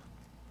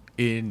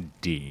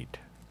 Indeed.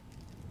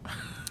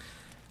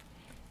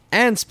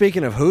 And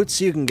speaking of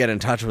hoots, you can get in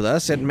touch with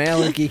us at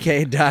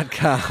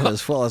mail@geekade.com,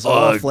 as well as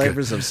all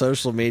flavors of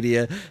social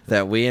media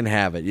that we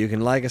inhabit. You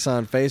can like us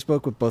on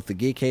Facebook with both the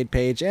Geekade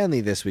page and the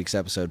This Week's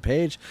Episode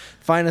page.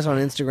 Find us on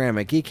Instagram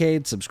at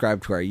Geekade.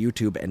 Subscribe to our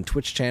YouTube and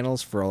Twitch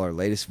channels for all our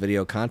latest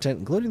video content,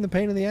 including the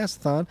Pain in the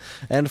Assathon.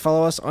 And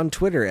follow us on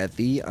Twitter at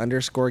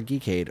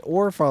 _Geekade.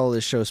 Or follow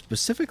this show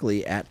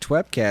specifically at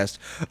Twepcast.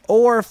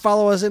 Or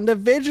follow us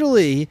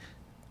individually.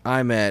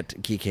 I'm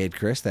at Geekade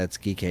Chris. That's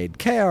Geekade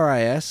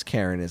KRIS.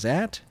 Karen is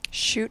at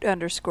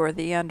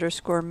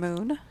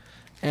shoot_the_moon.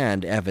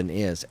 And Evan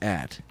is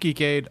at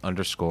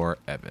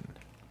Geekade_Evan.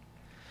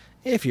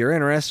 If you're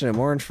interested in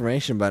more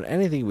information about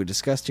anything we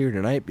discussed here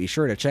tonight, be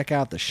sure to check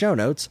out the show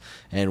notes.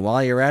 And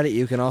while you're at it,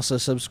 you can also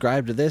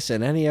subscribe to this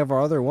and any of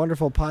our other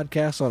wonderful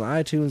podcasts on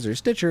iTunes or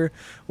Stitcher,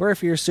 where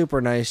if you're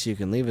super nice, you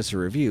can leave us a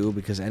review,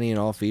 because any and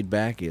all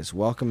feedback is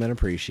welcome and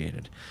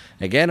appreciated.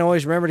 Again,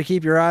 always remember to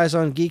keep your eyes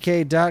on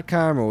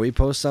Geekade.com, where we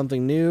post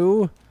something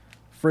new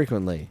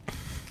frequently.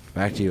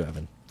 Back to you,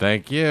 Evan.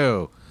 Thank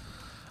you.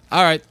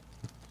 All right,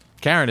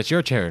 Karen, it's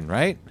your turn,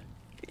 right?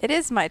 It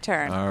is my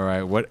turn. All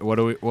right. What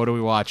are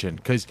we watching?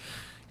 Because,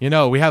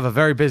 we have a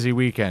very busy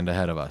weekend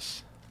ahead of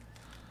us.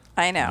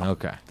 I know.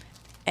 Okay.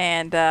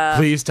 And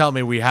please tell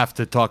me we have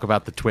to talk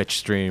about the Twitch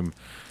stream,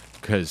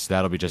 because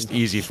that'll be just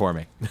easy for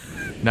me.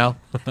 No?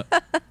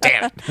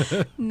 Damn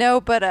it. No,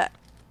 but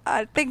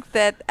I think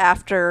that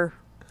after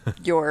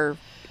your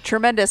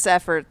tremendous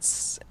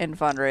efforts in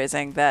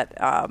fundraising, that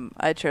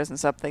I've chosen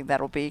something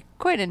that'll be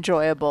quite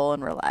enjoyable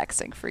and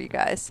relaxing for you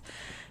guys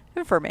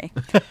and for me.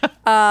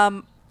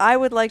 I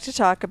would like to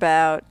talk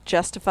about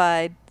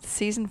Justified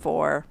Season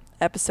 4,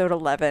 Episode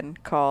 11,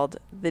 called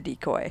The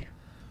Decoy.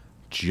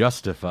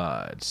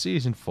 Justified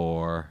Season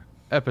 4,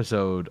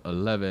 Episode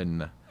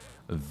 11,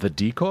 The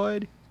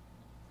Decoy?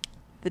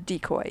 The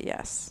Decoy,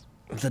 yes.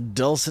 The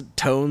dulcet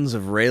tones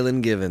of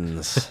Raylan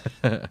Givens.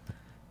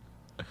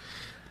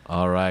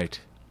 All right.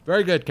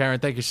 Very good, Karen.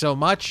 Thank you so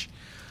much.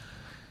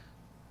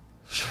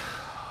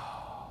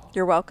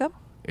 You're welcome.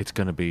 It's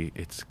gonna be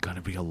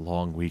a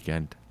long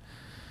weekend.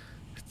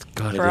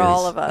 For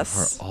all of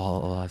us. For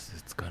all of us,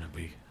 it's gonna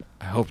be.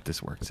 I hope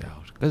this works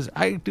out, because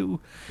I do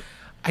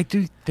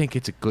think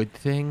it's a good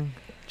thing.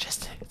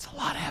 Just it's a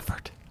lot of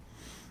effort.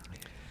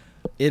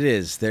 It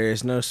is. There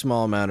is no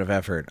small amount of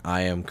effort.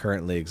 I am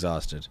currently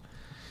exhausted.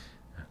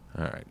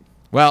 All right.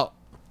 Well,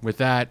 with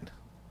that,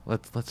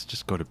 let's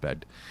just go to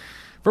bed.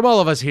 From all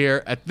of us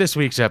here at this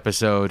week's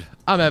episode,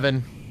 I'm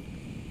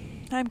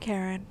Evan. I'm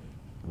Karen.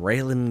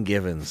 Raylan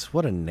Givens.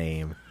 What a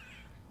name.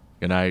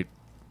 Good night.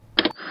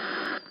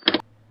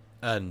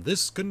 And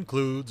this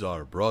concludes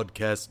our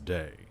broadcast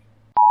day.